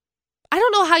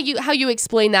don't know how you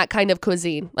explain that kind of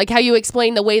cuisine, like how you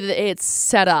explain the way that it's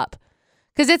set up,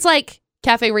 because it's like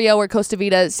Cafe Rio or Costa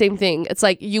Vida, same thing. It's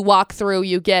like you walk through,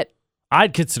 you get.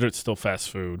 I'd consider it still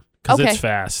fast food because it's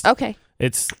fast. Okay.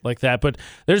 It's like that, but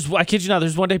I kid you not,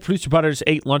 there's one day Producer Butters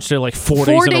ate lunch there like 4 days in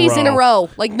a row. 4 days in a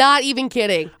row. Like, not even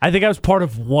kidding. I think I was part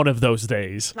of one of those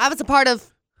days. I was a part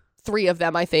of 3 of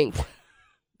them, I think.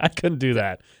 I couldn't do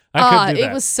that. I couldn't do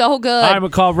that. It was so good. All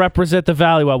right, McCall, represent the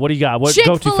Valley Well. What do you got? What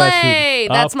Chick-fil-A. go-to fast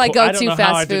food? That's my go-to fast food. I don't know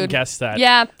how I didn't guess that.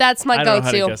 Yeah, that's my I go-to. don't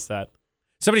know how to guess that.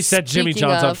 Somebody said Jimmy Speaking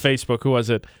John's on of- Facebook. Who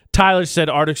was it? Tyler said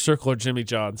Arctic Circle or Jimmy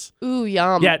John's. Ooh,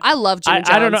 yum. Yeah, I love Jimmy John's.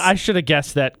 I don't know. I should have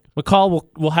guessed that. McCall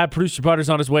will have Producer Butters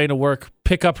on his way to work,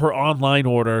 pick up her online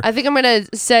order. I think I'm going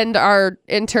to send our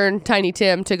intern, Tiny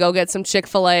Tim, to go get some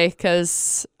Chick-fil-A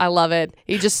because I love it.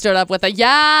 He just stood up with a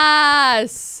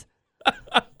yes.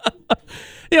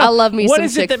 I love me some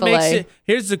Chick-fil-A.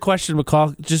 Here's the question,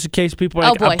 McCall, just in case people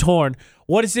are like, I'm torn.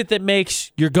 What is it that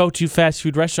makes your go-to fast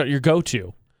food restaurant your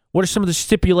go-to? What are some of the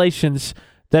stipulations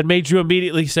that made you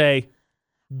immediately say,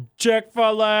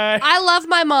 Chick-fil-A? I love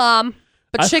my mom,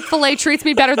 but Chick-fil-A treats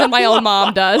me better than my own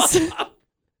mom does.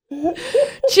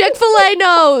 Chick-fil-A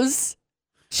knows.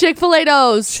 Chick-fil-A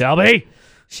knows. Shelby?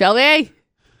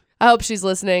 I hope she's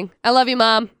listening. I love you,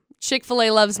 Mom.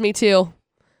 Chick-fil-A loves me too.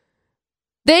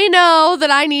 They know that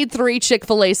I need 3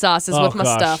 Chick-fil-A sauces with my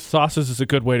stuff. Sauces is a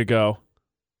good way to go.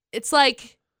 It's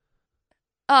like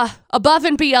above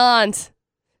and beyond.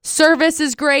 Service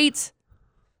is great.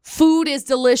 Food is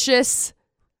delicious.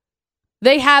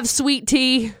 They have sweet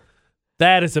tea.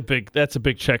 That's a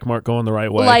big check mark going the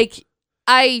right way. Like,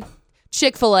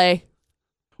 Chick-fil-A.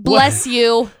 Bless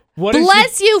you.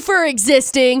 Bless you for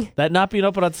existing. That not being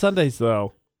open on Sundays,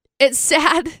 though. It's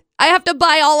sad. I have to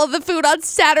buy all of the food on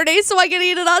Saturday so I can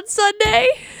eat it on Sunday.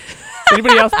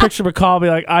 Anybody else picture McCall be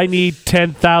like, I need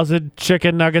 10,000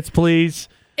 chicken nuggets, please?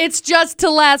 It's just to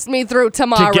last me through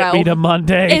tomorrow. To get me to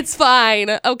Monday. It's fine,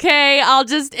 okay?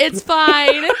 It's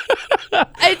fine.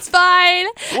 It's fine.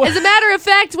 As a matter of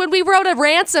fact, when we wrote a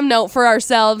ransom note for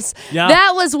ourselves,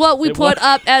 that was what we put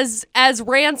up as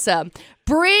ransom.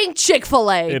 Bring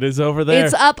Chick-fil-A. It is over there.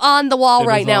 It's up on the wall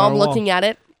right now. I'm looking at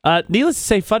it. Needless to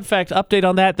say, fun fact, update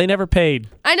on that, they never paid.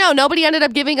 I know. Nobody ended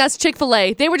up giving us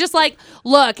Chick-fil-A. They were just like,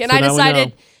 look, and I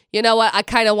decided, you know what? I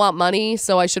kind of want money,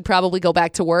 so I should probably go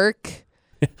back to work.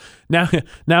 Now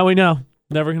we know.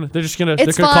 They're just gonna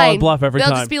It's call fine. it bluff every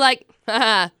time. They'll just be like,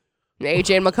 haha,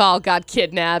 AJ and McCall got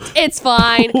kidnapped. It's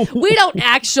fine. We don't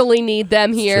actually need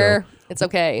them here. It's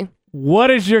okay.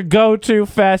 What is your go-to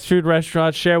fast food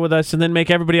restaurant? Share with us and then make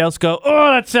everybody else go,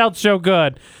 oh, that sounds so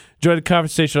good. Join the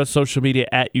conversation on social media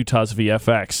at Utah's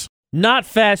VFX. Not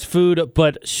fast food,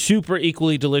 but super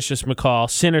equally delicious, McCall.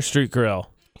 Center Street Grill.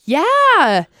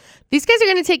 Yeah. These guys are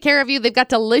going to take care of you. They've got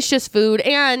delicious food,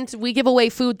 and we give away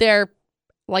food there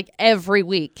like every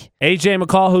week. AJ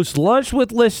McCall hosts Lunch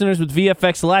with Listeners with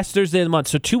VFX the last Thursday of the month.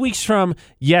 So 2 weeks from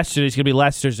yesterday, it's going to be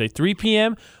last Thursday, 3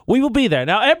 p.m. We will be there.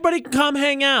 Now, everybody can come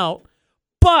hang out,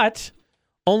 but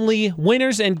only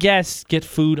winners and guests get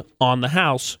food on the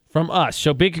house from us.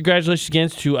 So big congratulations again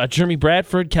to Jeremy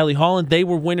Bradford, Kelly Holland. They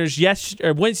were winners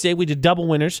Wednesday. We did double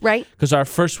winners. Right. Because our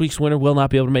first week's winner will not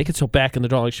be able to make it. So back in the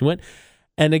drawing she went.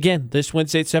 And again, this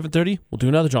Wednesday at 7:30, we'll do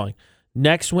another drawing.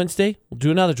 Next Wednesday, we'll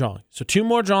do another drawing. So 2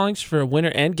 more drawings for a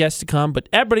winner and guest to come. But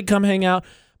everybody come hang out,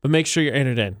 but make sure you're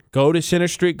entered in. Go to Center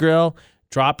Street Grill,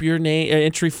 drop your name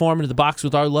entry form into the box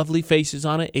with our lovely faces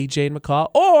on it, AJ and McCall.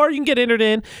 Or you can get entered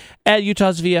in at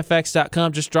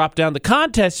utahsvfx.com. Just drop down the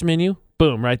contest menu.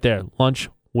 Boom, right there. Lunch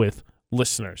with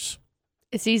Listeners.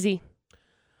 It's easy.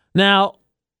 Now,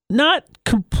 not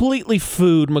completely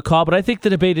food, McCall, but I think the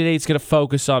debate today is going to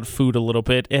focus on food a little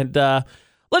bit. And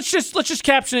let's just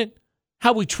caption it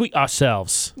how we treat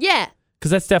ourselves. Yeah.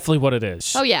 Because that's definitely what it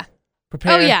is. Oh, yeah.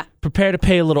 Prepare to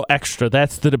pay a little extra.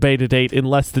 That's the debate date in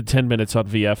less than 10 minutes on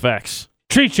VFX.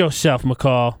 Treat yourself,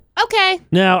 McCall. Okay.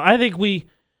 Now, I think we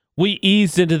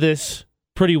eased into this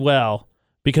pretty well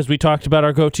because we talked about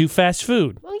our go-to fast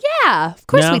food. Well, yeah. Of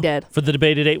course we did. For the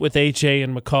debate date with AJ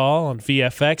and McCall on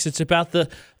VFX, it's about the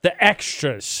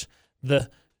extras, the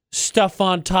stuff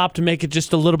on top to make it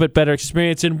just a little bit better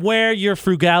experience and where your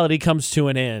frugality comes to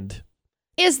an end.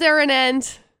 Is there an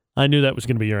end? I knew that was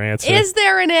going to be your answer. Is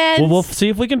there an end? Well, we'll see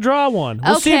if we can draw one.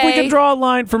 We'll see if we can draw a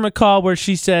line from McCall where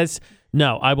she says,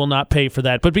 no, I will not pay for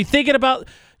that. But be thinking about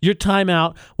your time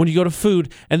out when you go to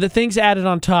food and the things added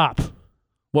on top.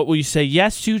 What will you say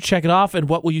yes to, check it off, and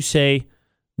what will you say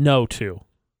no to?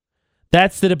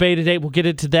 That's the debate today. We'll get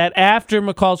into that after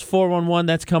McCall's 411.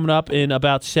 That's coming up in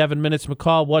about 7 minutes.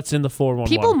 McCall, what's in the 411?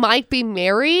 People might be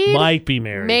married. Might be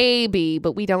married. Maybe,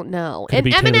 but we don't know. Could and it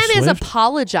be Taylor Eminem is Swift?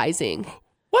 apologizing.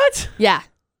 What? Yeah.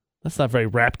 That's not very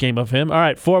rap game of him. All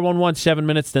right, 411, 7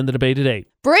 minutes, then the debate today.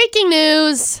 Breaking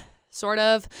news. Sort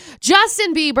of.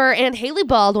 Justin Bieber and Hailey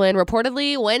Baldwin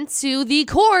reportedly went to the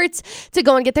courts to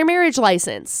go and get their marriage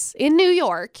license in New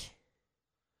York.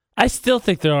 I still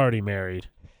think they're already married.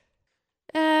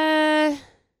 I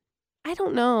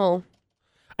don't know.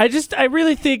 I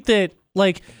really think that,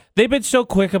 like, they've been so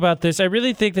quick about this. I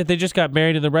really think that they just got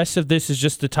married and the rest of this is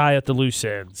just to tie up the loose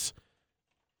ends.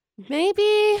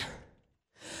 Maybe.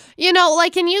 You know,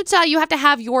 like in Utah, you have to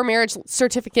have your marriage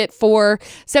certificate for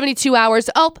 72 hours.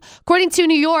 Oh, according to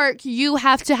New York, you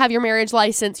have to have your marriage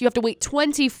license. You have to wait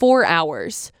 24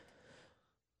 hours.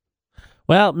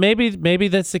 Well, maybe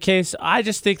that's the case. I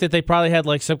just think that they probably had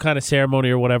like some kind of ceremony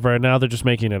or whatever, and now they're just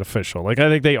making it official. Like I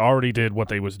think they already did what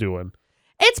they was doing.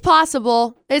 It's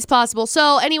possible. It's possible.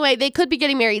 So anyway, they could be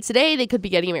getting married today. They could be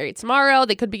getting married tomorrow.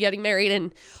 They could be getting married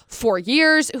in 4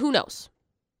 years. Who knows?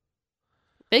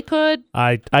 They could.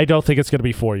 I don't think it's going to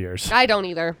be 4 years. I don't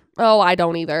either. Oh, I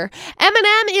don't either.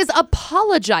 Eminem is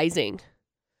apologizing.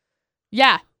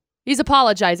 Yeah, he's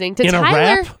apologizing to In Tyler.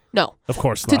 a rap? No, Of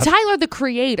course to not. Tyler, the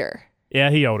creator. Yeah,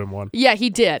 he owed him one. Yeah, he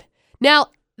did. Now,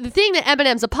 the thing that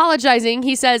Eminem's apologizing,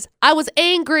 he says, I was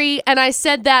angry and I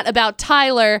said that about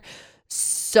Tyler,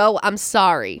 so I'm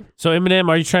sorry. So Eminem,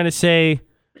 are you trying to say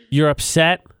you're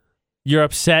upset? You're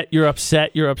upset? You're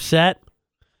upset? You're upset?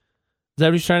 Is that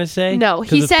what he's trying to say? No, 'Cause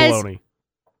he it's says baloney.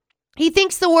 he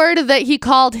thinks the word that he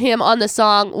called him on the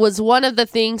song was one of the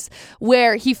things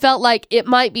where he felt like it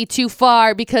might be too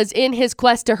far because in his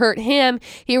quest to hurt him,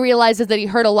 he realizes that he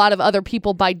hurt a lot of other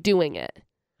people by doing it.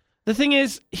 The thing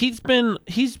is, he's been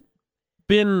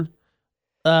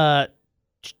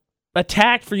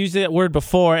attacked for using that word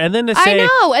before, and then to say, I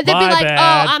know, and then be "My like,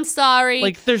 bad." "Oh, I'm sorry."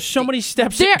 Like, there's so many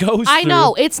steps it goes I through.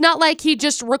 know. It's not like he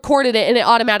just recorded it and it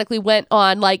automatically went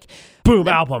on like, Boom,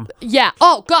 album. yeah.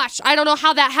 Oh gosh, I don't know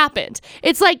how that happened.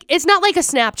 It's not like a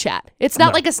Snapchat. It's not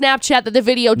No. like a Snapchat that the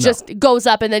video just goes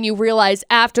up and then you realize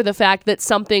after the fact that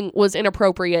something was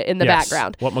inappropriate in the Yes,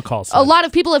 background. what McCall said. A lot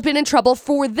of people have been in trouble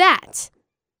for that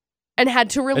and had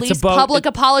to release public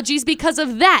apologies because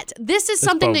of that. This is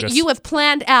something that bogus. you have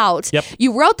planned out. Yep.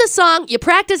 You wrote the song, you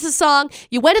practiced the song,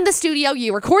 you went in the studio,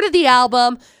 you recorded the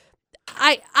album.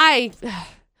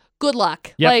 Good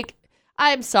luck. Yep. Like,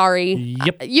 I'm sorry.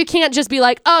 Yep. You can't just be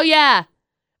like, oh yeah,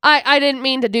 I didn't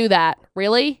mean to do that.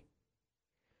 Really?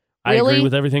 I agree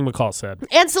with everything McCall said.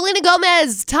 And Selena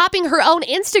Gomez topping her own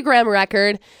Instagram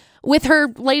record with her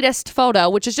latest photo,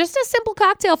 which is just a simple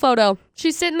cocktail photo.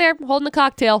 She's sitting there holding a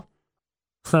cocktail.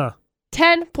 Huh.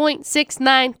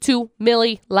 10.692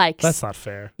 milli likes. That's not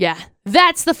fair. Yeah.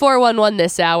 That's the 411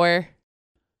 this hour.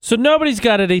 So nobody's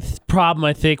got any problem,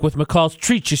 I think, with McCall's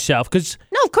treat yourself, because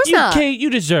No, of course not.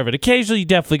 you deserve it. Occasionally, you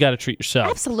definitely got to treat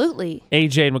yourself. Absolutely.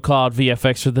 AJ and McCall at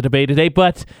VFX for the debate today.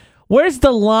 But where's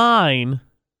the line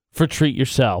for treat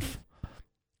yourself?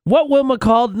 What will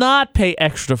McCall not pay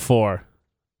extra for?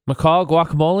 McCall,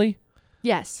 guacamole?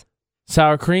 Yes.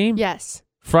 Sour cream? Yes.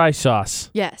 Fry sauce?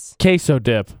 Yes. Queso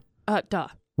dip? Duh.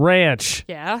 Ranch?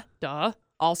 Yeah. Duh.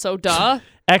 Also, duh.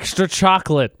 Extra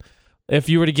chocolate? If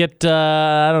you were to get,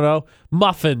 I don't know,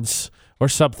 muffins or I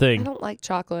something. don't like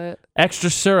chocolate. Extra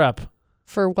syrup?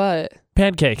 For what?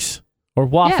 Pancakes? Or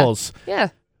waffles? Yeah.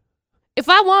 If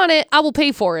I want it, I will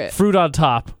pay for it. Fruit on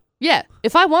top? Yeah.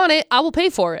 If I want it, I will pay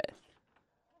for it.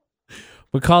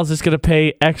 McCall's just going to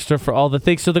pay extra for all the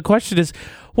things. So the question is,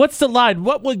 what's the line?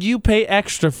 What will you pay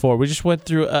extra for? We just went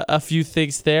through a few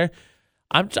things there.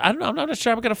 I'm not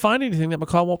sure I'm going to find anything that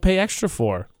McCall won't pay extra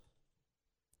for.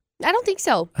 I don't think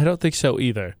so. I don't think so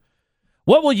either.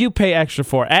 What will you pay extra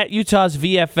for? At Utah's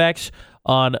VFX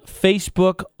on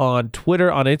Facebook, on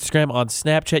Twitter, on Instagram, on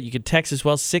Snapchat. You can text as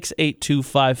well,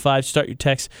 68255. Start your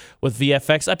text with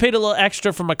VFX. I paid a little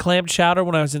extra for my clam chowder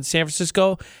when I was in San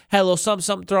Francisco. Had a little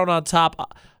something thrown on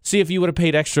top. See if you would have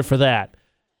paid extra for that.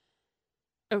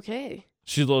 Okay.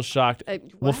 She's a little shocked. What?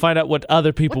 We'll find out what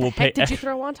other people What the will pay. heck did you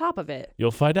throw on top of it?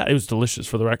 You'll find out. It was delicious,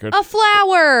 for the record. A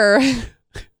flower.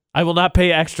 I will not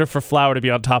pay extra for flour to be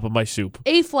on top of my soup.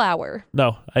 A flower.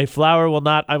 No, a flour will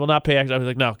not. I will not pay extra. I was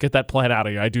like, no, get that plant out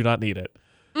of here. I do not need it.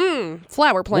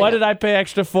 Flower plant. What did I pay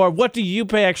extra for? What do you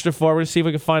pay extra for? We're going to see if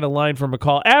we can find a line from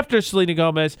McCall after Selena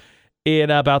Gomez in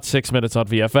about 6 minutes on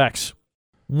VFX.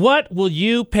 What will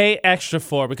you pay extra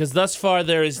for? Because thus far,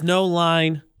 there is no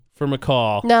line for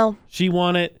McCall. No. She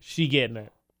want it. She getting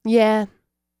it. Yeah.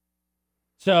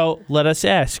 So let us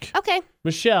ask. Okay.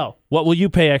 Michelle, what will you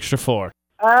pay extra for?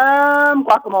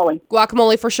 Guacamole.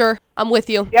 Guacamole for sure. I'm with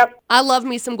you. Yep. I love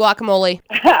me some guacamole.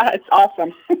 It's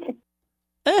awesome.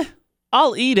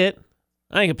 I'll eat it.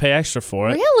 I ain't gonna pay extra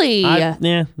for it. Really?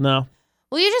 No.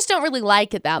 Well, you just don't really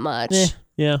like it that much.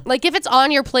 Yeah. Like, if it's on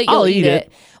your plate, you'll I'll eat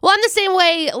it. Well, I'm the same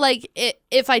way, like,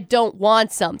 if I don't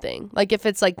want something. Like, if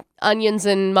it's, like, onions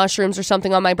and mushrooms or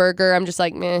something on my burger, I'm just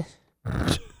like, meh.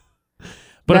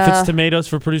 But if it's tomatoes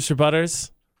for Producer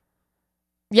Butters?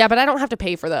 Yeah, but I don't have to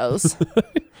pay for those.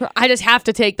 I just have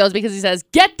to take those because he says,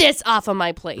 get this off of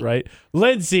my plate. Right.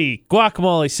 Lindsay,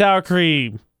 guacamole, sour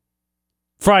cream,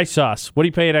 fry sauce. What are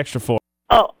you paying extra for?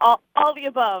 Oh, all the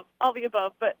above. All the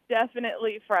above, but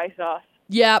definitely fry sauce.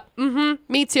 Yeah. Mm-hmm.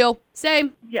 Me too.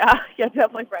 Same. Yeah,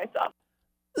 definitely fry sauce.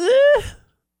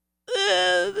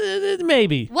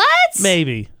 Maybe. What?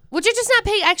 Maybe. Would you just not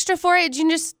pay extra for it? You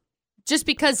just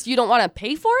because you don't want to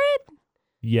pay for it?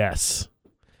 Yes.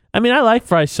 I mean, I like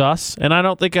fry sauce, and I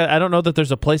don't know that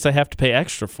there's a place I have to pay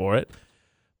extra for it.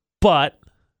 But,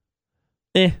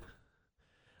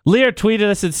 Leah tweeted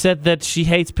us and said that she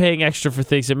hates paying extra for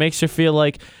things. It makes her feel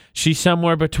like she's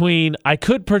somewhere between, I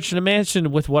could purchase a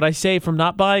mansion with what I save from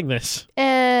not buying this.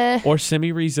 Or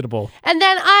semi-reasonable. And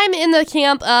then I'm in the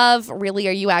camp of, really,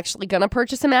 are you actually going to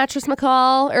purchase a mattress,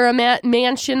 McCall? Or a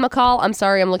mansion, McCall? I'm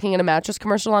sorry, I'm looking at a mattress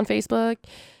commercial on Facebook.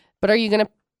 But are you going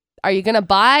to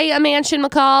buy a mansion,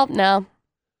 McCall? No.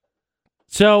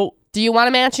 So, do you want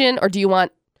a mansion or do you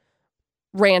want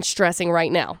ranch dressing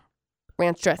right now?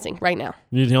 Ranch dressing right now.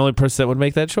 You're the only person that would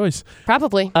make that choice.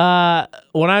 Probably. When I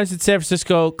was in San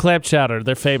Francisco, clam chowder,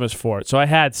 they're famous for it. So I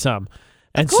had some.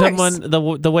 And someone,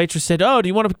 the waitress said, oh, do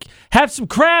you want to have some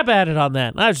crab added on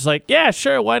that? And I was just like, yeah,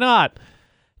 sure, why not?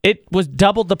 It was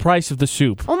doubled the price of the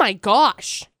soup. Oh, my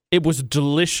gosh. It was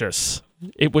delicious.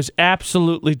 It was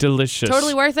absolutely delicious.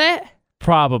 Totally worth it?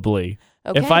 Probably.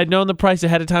 Okay. If I'd known the price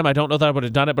ahead of time, I don't know that I would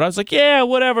have done it, but I was like, yeah,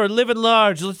 whatever, living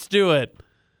large, let's do it.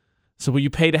 So will you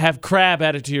pay to have crab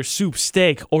added to your soup,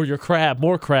 steak, or your crab,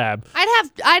 more crab?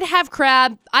 I'd have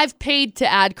crab. I've paid to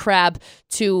add crab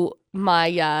to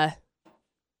my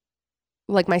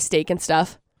like my steak and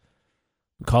stuff.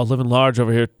 Called living large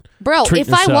over here. Bro, Treat if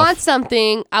yourself. I want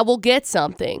something, I will get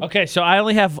something. Okay, so I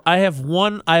have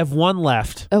one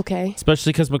left. Okay.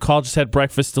 Especially because McCall just had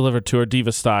breakfast delivered to her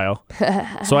diva style.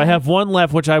 So I have one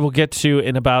left, which I will get to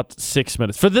in about 6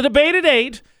 minutes. For the debate at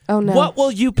 8, Oh no. what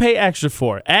will you pay extra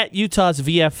for? At Utah's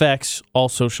VFX, all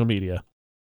social media.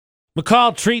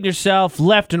 McCall treating yourself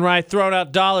left and right, throwing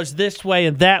out dollars this way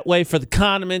and that way for the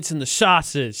condiments and the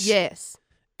sauces. Yes.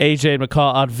 AJ and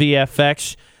McCall on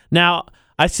VFX. Now,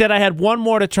 I said I had one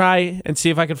more to try and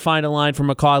see if I could find a line from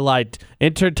McCall I liked.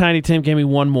 Intern Tiny Tim gave me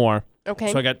one more.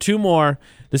 Okay. So I got two more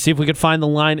to see if we could find the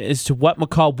line as to what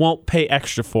McCall won't pay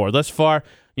extra for. Thus far,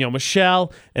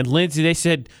 Michelle and Lindsay, they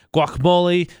said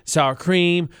guacamole, sour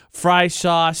cream, fry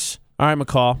sauce. All right,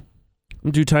 McCall. I'm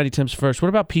going to do Tiny Tim's first. What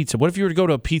about pizza? What if you were to go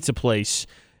to a pizza place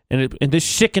and in this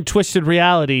sick and twisted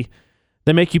reality,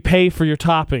 they make you pay for your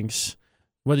toppings?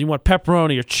 Whether you want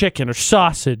pepperoni or chicken or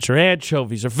sausage or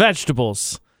anchovies or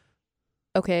vegetables.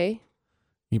 Okay.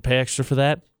 You pay extra for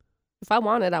that? If I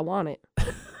want it, I want it.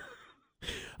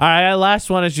 All right, last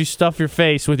one is you stuff your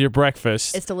face with your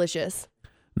breakfast. It's delicious.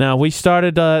 Now, we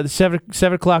started the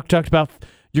 7 o'clock, talked about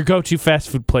your go-to fast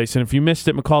food place. And if you missed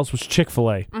it, McCall's was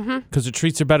Chick-fil-A. Because the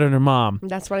treats are better than her mom.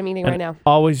 That's what I'm eating And right now.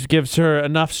 always gives her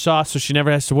enough sauce so she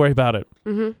never has to worry about it.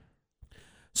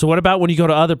 So what about when you go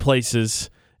to other places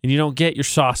and you don't get your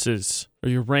sauces or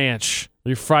your ranch or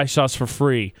your fry sauce for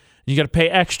free? You got to pay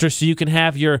extra so you can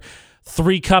have your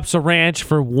 3 cups of ranch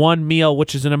for one meal,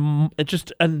 which is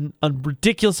just a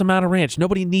ridiculous amount of ranch.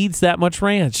 Nobody needs that much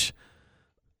ranch.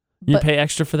 You But- pay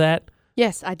extra for that?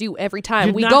 Yes, I do every time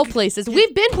You're we not go g- places.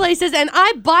 We've been places, and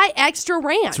I buy extra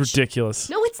ranch. It's ridiculous.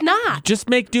 No, it's not. Just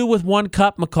make do with 1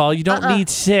 cup, McCall. You don't need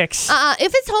 6.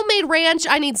 If it's homemade ranch,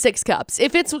 I need 6 cups.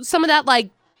 If it's some of that, like,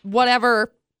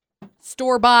 whatever,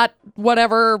 store-bought,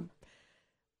 whatever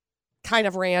kind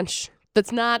of ranch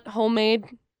that's not homemade,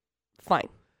 fine.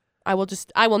 I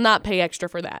will not pay extra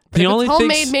for that. But The if only it's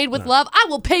homemade, things- made with love, I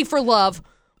will pay for love.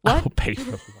 What? I'll pay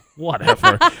for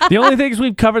whatever. The only things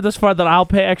we've covered thus far that I'll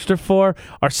pay extra for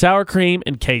are sour cream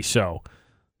and queso.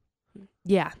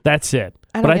 Yeah. That's it.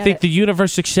 I But don't I get think it. the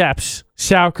universe accepts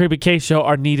sour cream and queso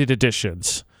are needed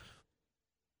additions.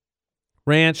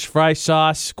 Ranch, fry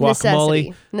sauce,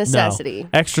 guacamole. Necessity. No.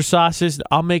 Extra sauces,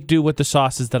 I'll make do with the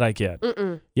sauces that I get.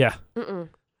 Yeah.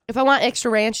 If I want extra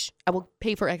ranch, I will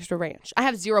pay for extra ranch. I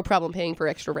have zero problem paying for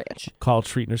extra ranch. Call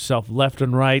treating herself left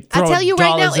and right. I tell you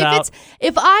right now, dollars out.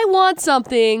 if I want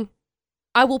something,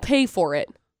 I will pay for it.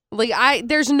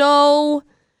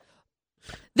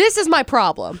 This is my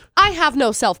problem. I have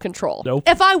no self-control. Nope.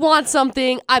 If I want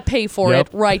something, I pay for Yep.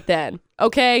 it right then.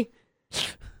 Okay?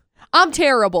 I'm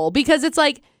terrible because it's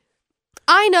like,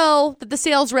 I know that the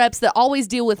sales reps that always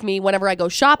deal with me whenever I go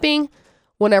shopping,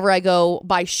 whenever I go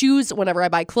buy shoes, whenever I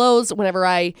buy clothes, whatever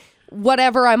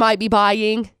I might be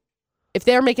buying, if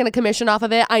they're making a commission off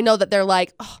of it, I know that they're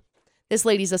like, oh, this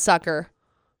lady's a sucker.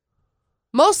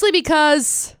 Mostly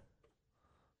because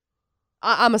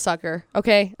I'm a sucker,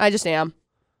 okay? I just am.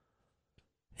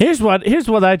 Here's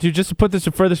what I do, just to put this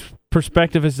in further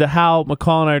perspective as to how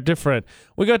McCall and I are different.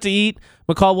 We go to eat.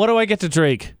 McCall, what do I get to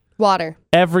drink? Water.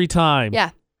 Every time.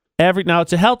 Yeah, Now,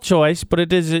 it's a health choice, but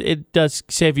it does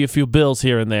save you a few bills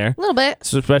here and there. a little bit.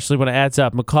 So especially when it adds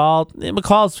up.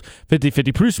 McCall's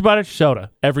 50-50. Producer butter, soda.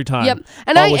 Every time. Yep.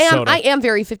 And Always soda. I am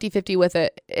very 50-50 with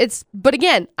it. But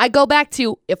again, I go back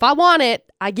to, if I want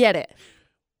it, I get it.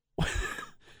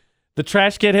 The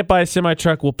trash can hit by a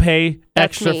semi-truck will pay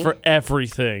That's extra me. for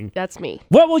everything. That's me.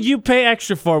 What will you pay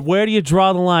extra for? Where do you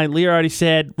draw the line? Leah already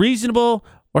said reasonable,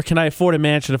 or can I afford a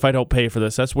mansion if I don't pay for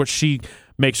this? That's what she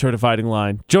makes her dividing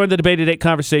line. Join the debate at 8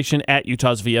 conversation at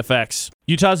Utah's VFX.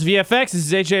 Utah's VFX, this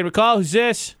is AJ and McCall. Who's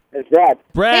this? It's Brad.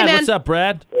 Brad, Hey, man. what's up,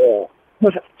 Brad? Yeah.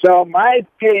 So my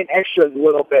paying extra is a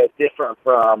little bit different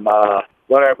from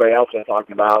what everybody else is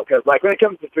talking about. Because, like, when it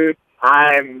comes to food,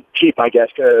 I'm cheap, I guess.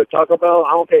 Because Taco Bell,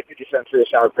 I won't pay 50 cents for the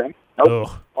sour cream. Nope.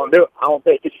 Ugh. Won't do it. I won't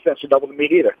pay 50 cents for double the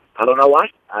meat either. I don't know why.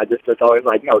 It's always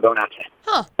like, no, don't ask me.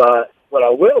 Huh. But what I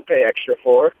will pay extra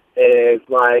for is,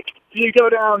 like, if you go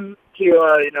down to,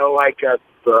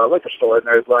 the liquor store and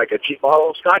there's, like, a cheap bottle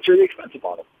of scotch or the expensive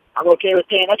bottle. I'm okay with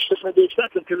paying extra for the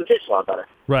expensive because it tastes a lot better.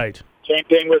 Right. Same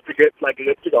thing with a good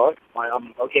cigar.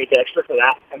 I'm okay to extra for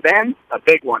that. And then a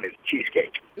big one is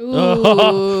cheesecake.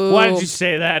 Oh, Ooh. why did you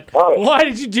say that? Oh. Why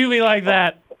did you do me like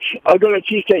that? I'll go to a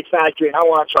Cheesecake Factory and I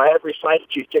want to try every slice of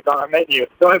cheesecake on our menu.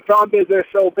 The only problem is they're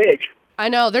so big. I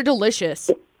know, they're delicious.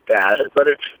 Yeah, but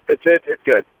it's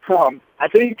good. I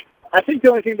think the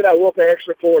only thing that I will pay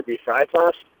extra for would be fry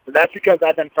sauce. But that's because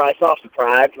I've been fry sauce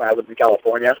deprived when I lived in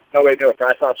California. Nobody knew what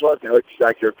fry sauce was. It looked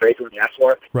like you're crazy when you asked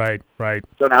for it. Right.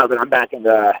 So now that I'm back in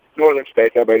the northern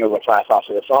states, everybody knows what fry sauce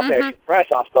is. So I'll pay extra for fry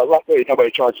sauce, but luckily nobody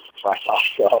charges for fry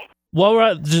sauce. So. Well,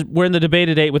 we're in the debate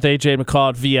at 8 with AJ and McCall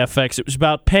at VFX. It was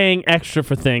about paying extra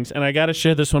for things, and I got to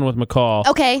share this one with McCall.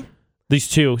 Okay. These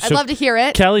two. I'd love to hear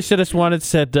it. Kelly sent us one and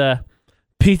said,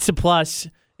 Pizza Plus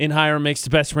in Hiram makes the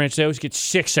best ranch. They always get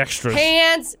 6 extras.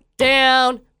 Hands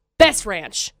down, best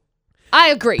ranch. I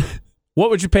agree. What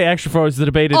would you pay extra for is the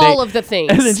debate at 8. All of the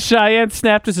things. And then Cheyenne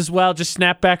snapped us as well. Just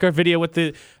snap back our video with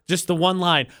the one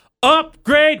line.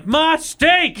 Upgrade my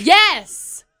steak!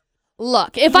 Yes!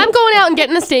 Look, if I'm going out and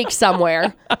getting a steak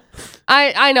somewhere,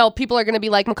 I know people are going to be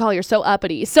like, McCall, you're so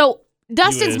uppity. So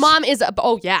Dustin's mom is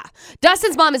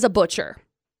Dustin's mom is a butcher.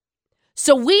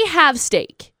 So we have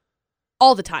steak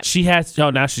all the time. She has,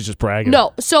 now she's just bragging.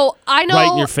 No, so I know.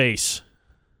 Right in your face.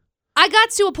 I got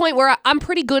to a point where I'm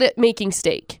pretty good at making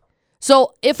steak.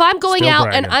 So if I'm going Still out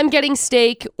bragging. and I'm getting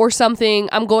steak or something,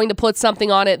 I'm going to put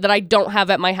something on it that I don't have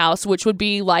at my house, which would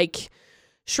be like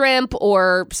shrimp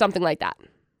or something like that.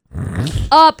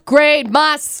 Upgrade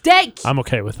my steak. I'm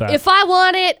okay with that. If I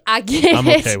want it, I get it. I'm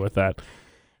okay with that.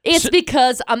 It's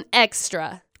because I'm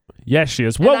extra. Yes, she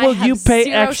is. What will you pay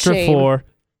zero extra shame. for?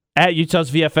 At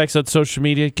Utah's VFX on social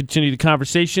media. Continue the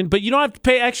conversation. But you don't have to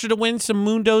pay extra to win some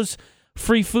Mundo's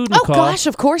free food, McCall. Oh, gosh,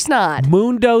 of course not.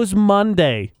 Mundo's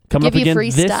Monday. Coming up Give you again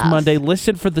free this stuff. Monday.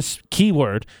 Listen for this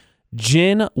keyword.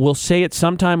 Jen will say it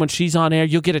sometime when she's on air.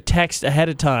 You'll get a text ahead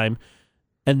of time,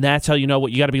 and that's how you know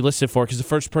what you got to be listening for, because the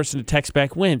first person to text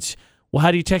back wins. Well,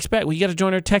 how do you text back? Well, you got to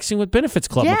join our Texting with Benefits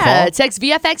Club, Yeah, McCall. text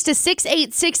VFX to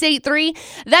 68683.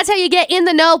 That's how you get in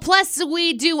the know. Plus,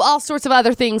 we do all sorts of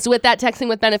other things with that Texting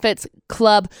with Benefits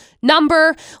Club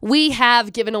number. We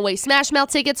have given away Smash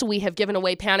Mouth tickets. We have given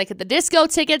away Panic at the Disco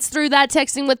tickets through that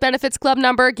Texting with Benefits Club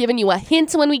number, giving you a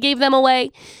hint when we gave them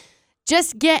away.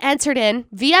 Just get entered in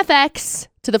VFX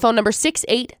to the phone number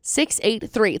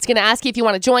 68683. It's going to ask you if you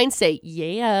want to join. Say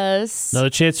yes. Another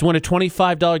chance to win a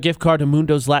 $25 gift card to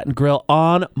Mundo's Latin Grill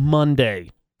on Monday.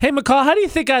 Hey, McCall, how do you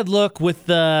think I'd look with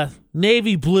the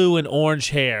navy blue and orange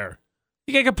hair?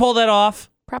 You think I could pull that off?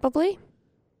 Probably. Is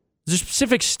there a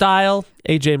specific style,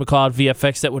 AJ McCall at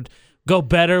VFX, that would go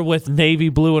better with navy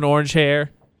blue and orange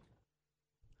hair?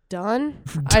 Done?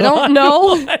 I don't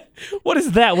know. What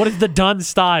is that? What is the done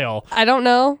style? I don't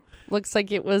know. Looks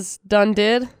like it was done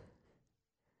did.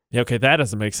 Yeah, okay, that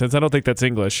doesn't make sense. I don't think that's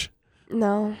English.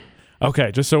 No.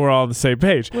 Okay, just so we're all on the same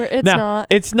page. It's now, not.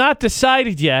 It's not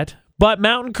decided yet, but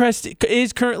Mountain Crest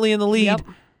is currently in the lead Yep.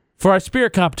 for our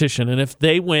spirit competition. And if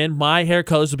they win, my hair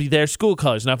colors will be their school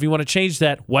colors. Now, if you want to change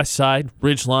that, West Side,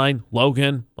 Ridgeline,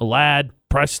 Logan, Alad,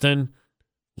 Preston,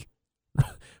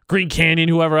 Green Canyon,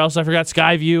 whoever else I forgot,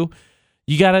 Skyview,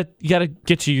 you gotta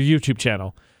get to your YouTube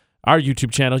channel. Our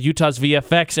YouTube channel, Utah's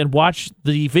VFX, and watch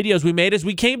the videos we made as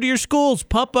we came to your schools.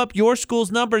 Pump up your school's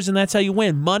numbers, and that's how you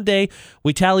win. Monday,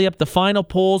 we tally up the final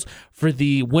polls for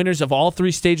the winners of all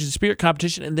 3 stages of Spirit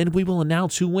Competition, and then we will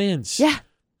announce who wins. Yeah.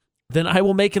 Then I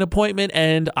will make an appointment,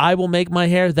 and I will make my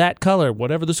hair that color,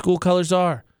 whatever the school colors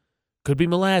are. Could be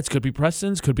Malad's, could be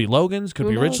Preston's, could be Logan's, could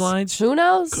Who be knows? Ridgeline's. Who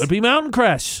knows? Could be Mountain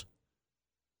Crest.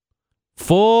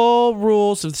 Full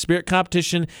rules of the Spirit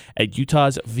Competition at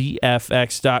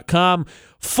utahsvfx.com.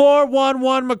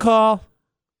 411 McCall.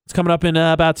 It's coming up in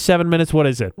about 7 minutes. What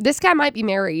is it? This guy might be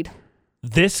married.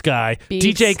 This guy. Beeps.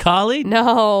 DJ Khaled?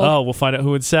 No. Oh, we'll find out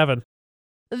who in 7.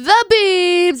 The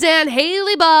Biebs and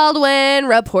Haley Baldwin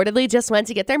reportedly just went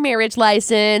to get their marriage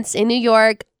license in New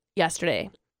York yesterday.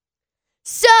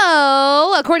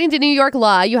 So, according to New York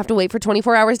law, you have to wait for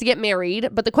 24 hours to get married.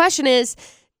 But the question is,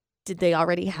 did they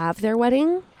already have their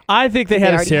wedding? I think they Did had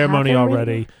they a already ceremony have their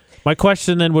already. ring? My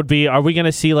question then would be, are we going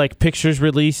to see like pictures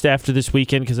released after this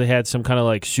weekend because they had some kind of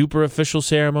like super official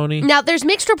ceremony? Now, there's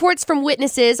mixed reports from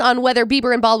witnesses on whether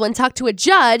Bieber and Baldwin talked to a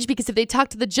judge, because if they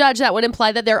talked to the judge, that would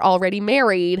imply that they're already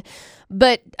married.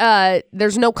 But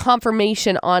there's no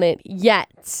confirmation on it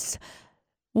yet.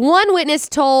 One witness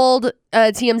told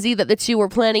TMZ that the two were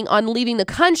planning on leaving the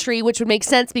country, which would make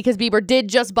sense because Bieber did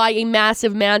just buy a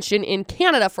massive mansion in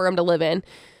Canada for him to live in,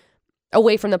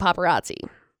 away from the paparazzi.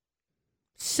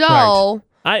 So,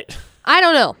 Right. I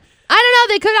don't know.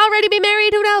 They could already be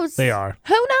married. Who knows? They are.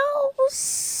 Who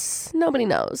knows? Nobody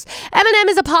knows. Eminem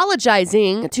is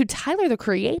apologizing to Tyler, the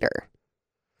Creator.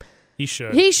 He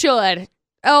should. He should.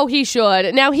 Oh, he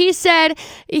should. Now, he said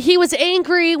he was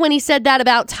angry when he said that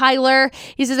about Tyler.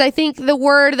 He says, I think the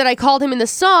word that I called him in the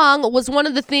song was one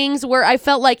of the things where I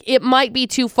felt like it might be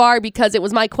too far because it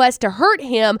was my quest to hurt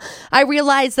him. I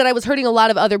realized that I was hurting a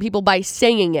lot of other people by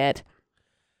saying it.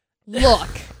 Look.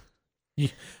 You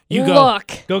go.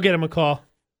 Look. Go get him a call.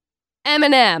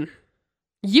 Eminem.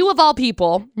 You, of all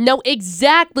people, know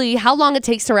exactly how long it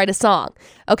takes to write a song.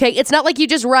 Okay? It's not like you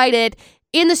just write it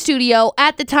in the studio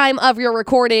at the time of your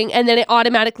recording and then it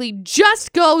automatically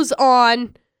just goes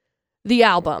on the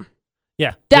album.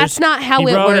 Yeah. That's not how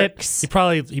it works. He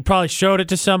probably showed it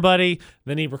to somebody,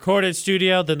 then he recorded it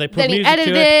studio, then they put Then he music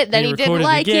edited to it, then he didn't recorded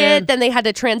like again. it, then they had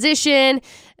to transition.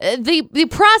 The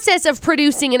process of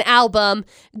producing an album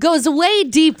goes way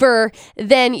deeper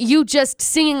than you just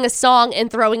singing a song and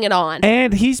throwing it on.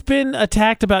 And he's been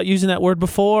attacked about using that word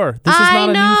before. This is not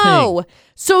a new thing.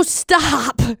 So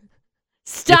stop.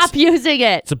 Stop using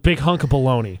it. It's a big hunk of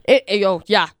baloney. Oh,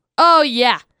 yeah. Oh,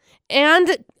 yeah.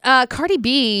 And Cardi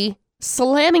B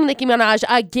slamming Nicki Minaj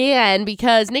again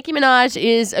because Nicki Minaj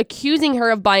is accusing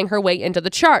her of buying her way into the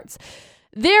charts.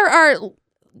 There are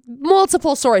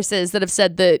multiple sources that have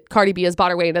said that Cardi B has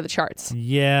bought her way into the charts.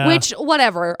 Yeah. Which,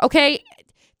 whatever, okay?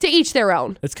 To each their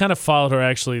own. It's kind of followed her,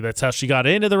 actually. That's how she got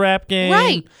into the rap game.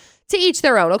 Right. To each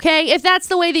their own, okay? If that's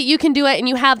the way that you can do it and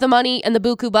you have the money and the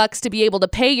buku bucks to be able to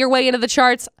pay your way into the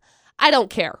charts, I don't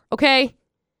care, okay?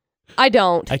 I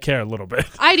don't. I care a little bit.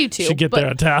 I do too. Should get there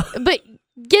on talent. But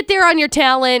get there on your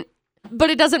talent, but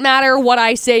it doesn't matter what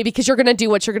I say because you're going to do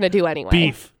what you're going to do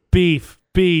anyway. Beef.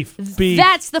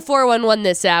 That's the 411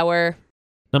 this hour.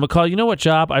 Now, McCall, you know what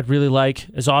job I'd really like,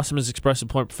 as awesome as Expressive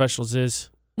Point Professionals is?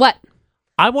 What?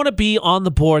 I want to be on the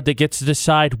board that gets to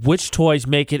decide which toys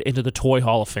make it into the Toy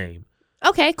Hall of Fame.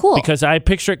 Okay, cool. Because I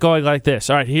picture it going like this.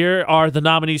 All right, here are the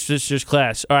nominees for this year's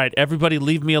class. All right, everybody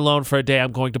leave me alone for a day.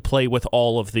 I'm going to play with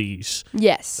all of these.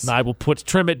 Yes. And I will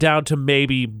trim it down to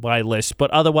maybe my list,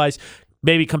 but otherwise,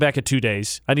 maybe come back in 2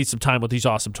 days. I need some time with these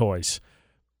awesome toys.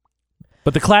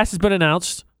 But the class has been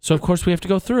announced, so of course we have to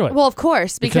go through it. Well, of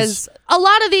course, because a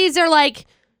lot of these are like,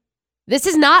 this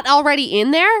is not already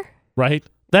in there? Right?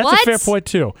 That's What? a fair point,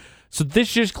 too. So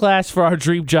this year's class for our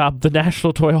dream job, the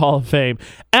National Toy Hall of Fame,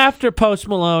 after Post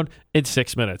Malone in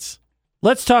 6 minutes.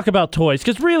 Let's talk about toys,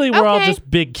 because really we're all Okay. just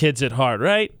big kids at heart,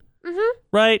 right? Mm-hmm.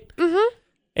 Right? Mm-hmm.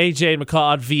 AJ and McCall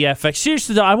on VFX.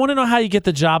 Seriously, though, I want to know how you get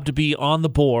the job to be on the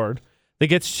board that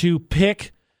gets to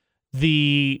pick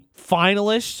the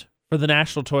finalist for the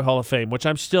National Toy Hall of Fame, which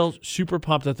I'm still super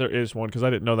pumped that there is one, because I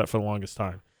didn't know that for the longest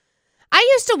time. I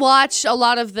used to watch a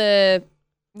lot of the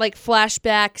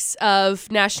flashbacks of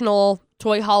National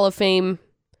Toy Hall of Fame.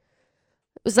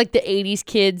 It was like the 80s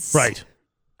kids. Right.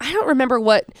 I don't remember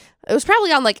what. It was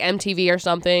probably on MTV or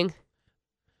something.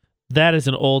 That is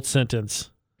an old sentence.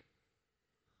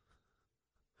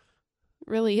 It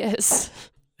really is.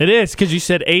 It is, because you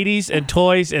said 80s and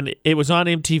toys, and it was on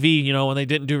MTV, when they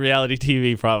didn't do reality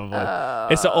TV, probably.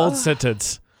 It's an old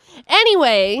sentence.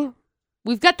 Anyway,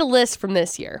 we've got the list from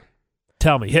this year,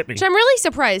 Tell me, hit me. which I'm really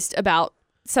surprised about.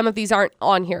 Some of these aren't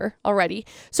on here already.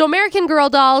 So American Girl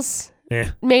dolls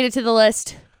made it to the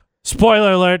list.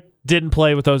 Spoiler alert, didn't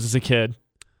play with those as a kid.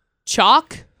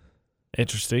 Chalk.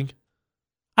 Interesting.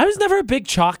 I was never a big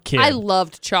chalk kid. I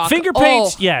loved chalk. Finger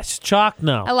paints, yes. Chalk,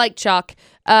 no. I like chalk.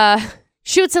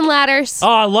 Shoots and ladders. Oh,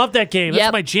 I love that game. That's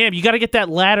Yep. my jam. You got to get that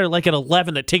ladder at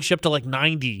 11 that takes you up to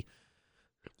 90.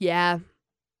 Yeah.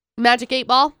 Magic 8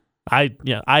 Ball. I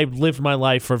lived my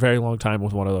life for a very long time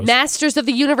with one of those. Masters of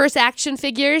the Universe action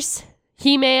figures.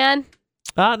 He-Man.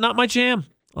 Not my jam,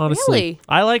 honestly. Really?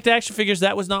 I liked action figures.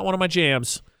 That was not one of my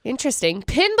jams. Interesting.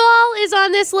 Pinball is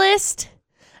on this list.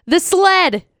 The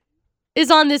sled is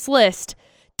on this list.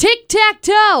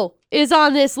 Tic-tac-toe is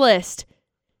on this list.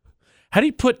 How do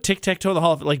you put tic-tac-toe in the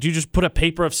Hall of Fame? Do you just put a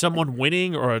paper of someone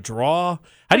winning or a draw?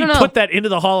 How do you don't know. put that into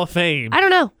the Hall of Fame? I don't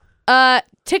know.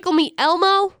 Tickle Me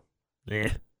Elmo.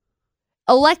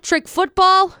 Electric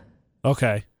football.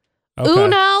 Okay.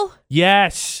 Uno.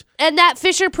 Yes. And that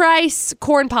Fisher-Price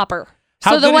corn popper.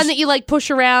 How So the good one is- that you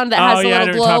push around that has Oh, the yeah, I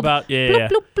know little what you're talking globe. about. Yeah. Bloop,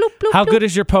 bloop, bloop, bloop, How bloop. good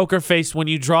is your poker face when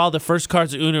you draw the first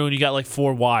cards of Uno and you got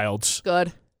 4 wilds?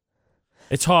 Good.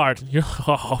 It's hard.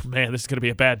 Oh, man, this is going to be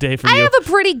a bad day for I you. have a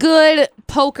pretty good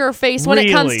poker face when it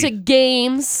comes Really? to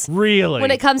games. Really?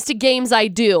 When it comes to games, I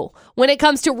do. When it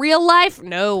comes to real life,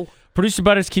 no. Producer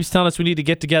Butters keeps telling us we need to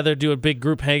get together, do a big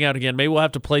group hangout again. Maybe we'll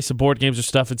have to play some board games or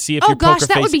stuff and see if Oh your gosh, poker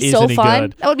that face would be is so any fun.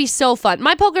 good. That would be so fun.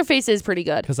 My poker face is pretty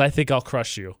good. Because I think I'll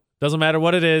crush you. Doesn't matter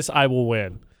what it is, I will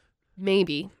win.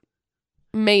 Maybe.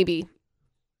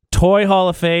 Toy Hall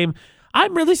of Fame.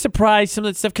 I'm really surprised some of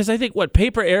that stuff because I think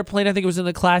Paper Airplane, I think it was in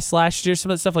the class last year.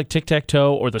 Some of that stuff like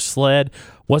Tic-Tac-Toe or the sled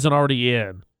wasn't already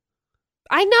in.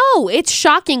 I know. It's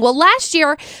shocking. Well, last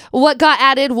year, what got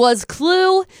added was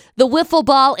Clue, the wiffle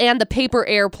ball, and the paper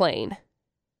airplane.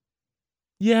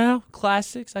 Yeah,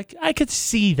 classics. I could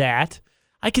see that.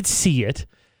 I could see it.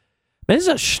 This is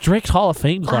a strict Hall of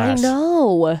Fame class. I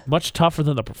know. Much tougher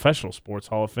than the professional sports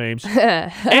Hall of Fames.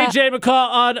 AJ McCall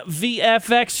on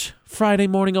VFX. Friday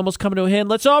morning almost coming to a end.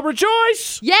 Let's all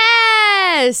rejoice.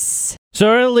 Yes. So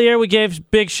earlier we gave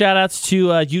big shout outs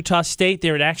to Utah State. They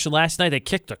were in action last night. They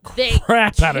kicked the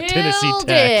crap out of Tennessee Killed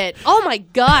Tech. it. Oh my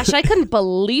gosh. I couldn't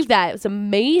believe that. It was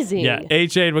amazing. Yeah,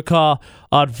 AJ and McCall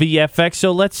on VFX.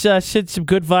 So let's send some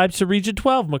good vibes to Region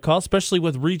 12, McCall, especially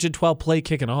with Region 12 play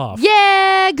kicking off.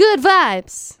 Yeah, good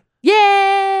vibes.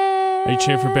 Yeah. Are you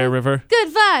cheering for Bear River?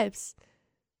 Good vibes.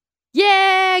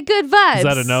 Yeah, good vibes. Is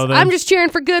that a no then? I'm just cheering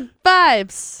for good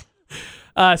vibes.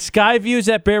 Skyview's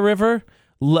at Bear River.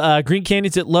 Green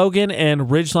Canyon's at Logan, and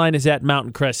Ridgeline is at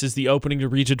Mountain Crest. Is the opening to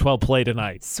Region 12 play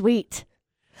tonight. Sweet.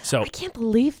 So I can't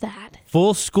believe that.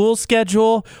 full school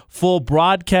schedule, full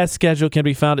broadcast schedule can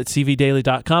be found at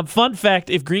cvdaily.com. Fun fact,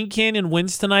 if Green Canyon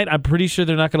wins tonight, I'm pretty sure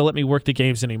they're not going to let me work the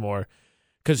games anymore.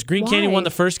 Because Green Canyon won the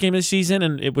first game of the season,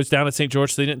 and it was down at St.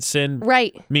 George, so they didn't send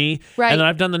me. Right. And then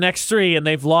I've done the next three, and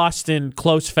they've lost in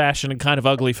close fashion and kind of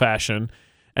ugly fashion.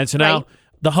 And so now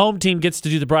the home team gets to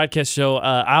do the broadcast show.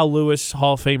 Al Lewis,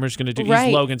 Hall of Famer, is going to do.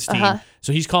 He's Logan's team.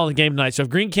 So he's calling the game tonight. So if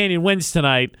Green Canyon wins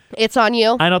tonight, it's on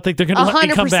you. I don't think they're going to let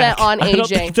me come back. 100% on AJ. I don't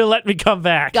think they'll let me come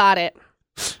back. Got it.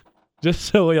 Just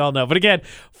so we all know. But again,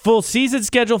 full season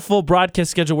schedule, full broadcast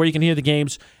schedule where you can hear the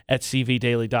games at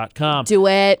cvdaily.com. Do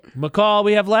it. McCall,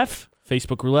 we have left.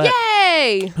 Facebook Roulette.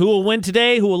 Yay! Who will win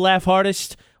today? Who will laugh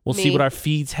hardest? We'll Me. see what our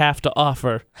feeds have to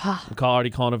offer. McCall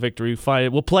already calling a victory.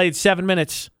 We'll play in 7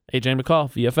 minutes. AJ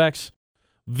McCall, VFX.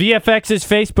 VFX's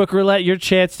Facebook Roulette, your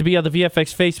chance to be on the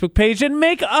VFX Facebook page and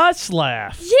make us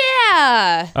laugh.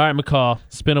 Yeah. All right, McCall,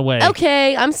 spin away.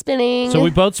 Okay, I'm spinning. So we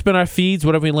both spin our feeds.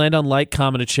 Whatever we land on, like,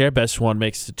 comment, and share. Best one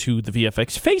makes it to the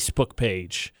VFX Facebook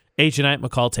page. Agent at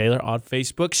McCall Taylor on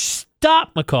Facebook.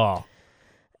 Stop, McCall.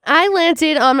 I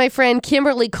landed on my friend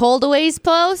Kimberly Coldaway's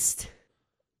post.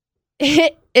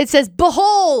 It says,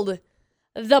 "Behold,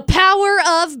 the power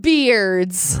of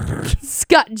beards."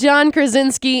 Scott, John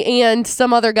Krasinski, and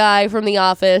some other guy from The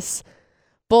Office,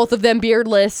 both of them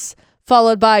beardless,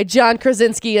 followed by John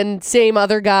Krasinski and same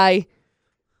other guy,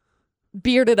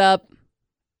 bearded up.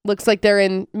 Looks like they're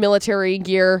in military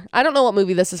gear. I don't know what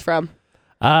movie this is from.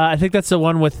 I think that's the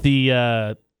one with the.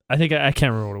 I can't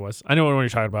remember what it was. I know what one you're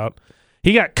talking about.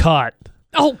 He got caught.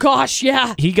 Oh gosh,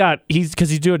 yeah.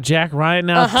 He's doing Jack Ryan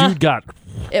now. Dude got.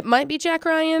 It might be Jack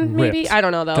Ryan, maybe. Ripped. I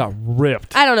don't know though. Got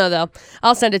ripped. I don't know though.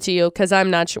 I'll send it to you because I'm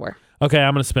not sure. Okay,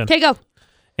 I'm gonna spin. Okay, go.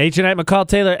 Agent at McCall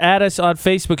Taylor, add us on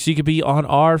Facebook so you could be on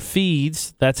our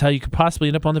feeds. That's how you could possibly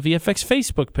end up on the VFX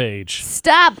Facebook page.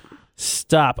 Stop.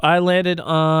 I landed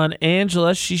on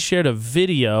Angela. She shared a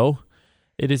video.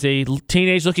 It is a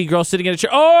teenage-looking girl sitting in a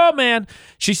chair. Oh, man.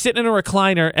 She's sitting in a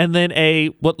recliner, and then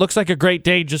what looks like a Great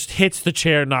Dane just hits the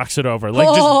chair and knocks it over.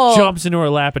 Like, just jumps into her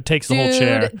lap and takes the whole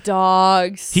chair.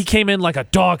 Dogs. He came in like a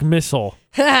dog missile.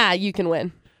 You can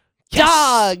win. Yes.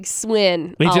 Dogs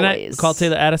win. Always. McCall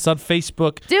Taylor, add us on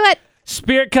Facebook. Do it.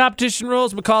 Spirit competition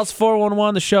rules. McCall's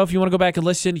 411. The show, if you want to go back and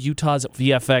listen,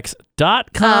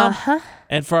 utahsvfx.com.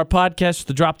 And for our podcast,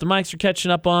 the Drop the Mics, we're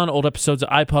catching up on old episodes of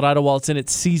iPod Idol while it's in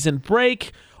its season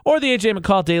break. Or the AJ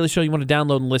McCall Daily Show. You want to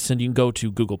download and listen, you can go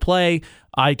to Google Play,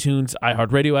 iTunes,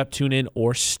 iHeartRadio app, TuneIn,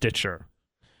 or Stitcher.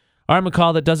 All right,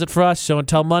 McCall, that does it for us. So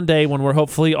until Monday, when we're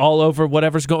hopefully all over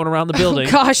whatever's going around the building.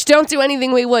 Gosh, don't do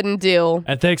anything we wouldn't do.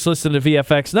 And thanks for listening to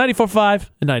VFX 94.5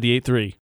 and 98.3.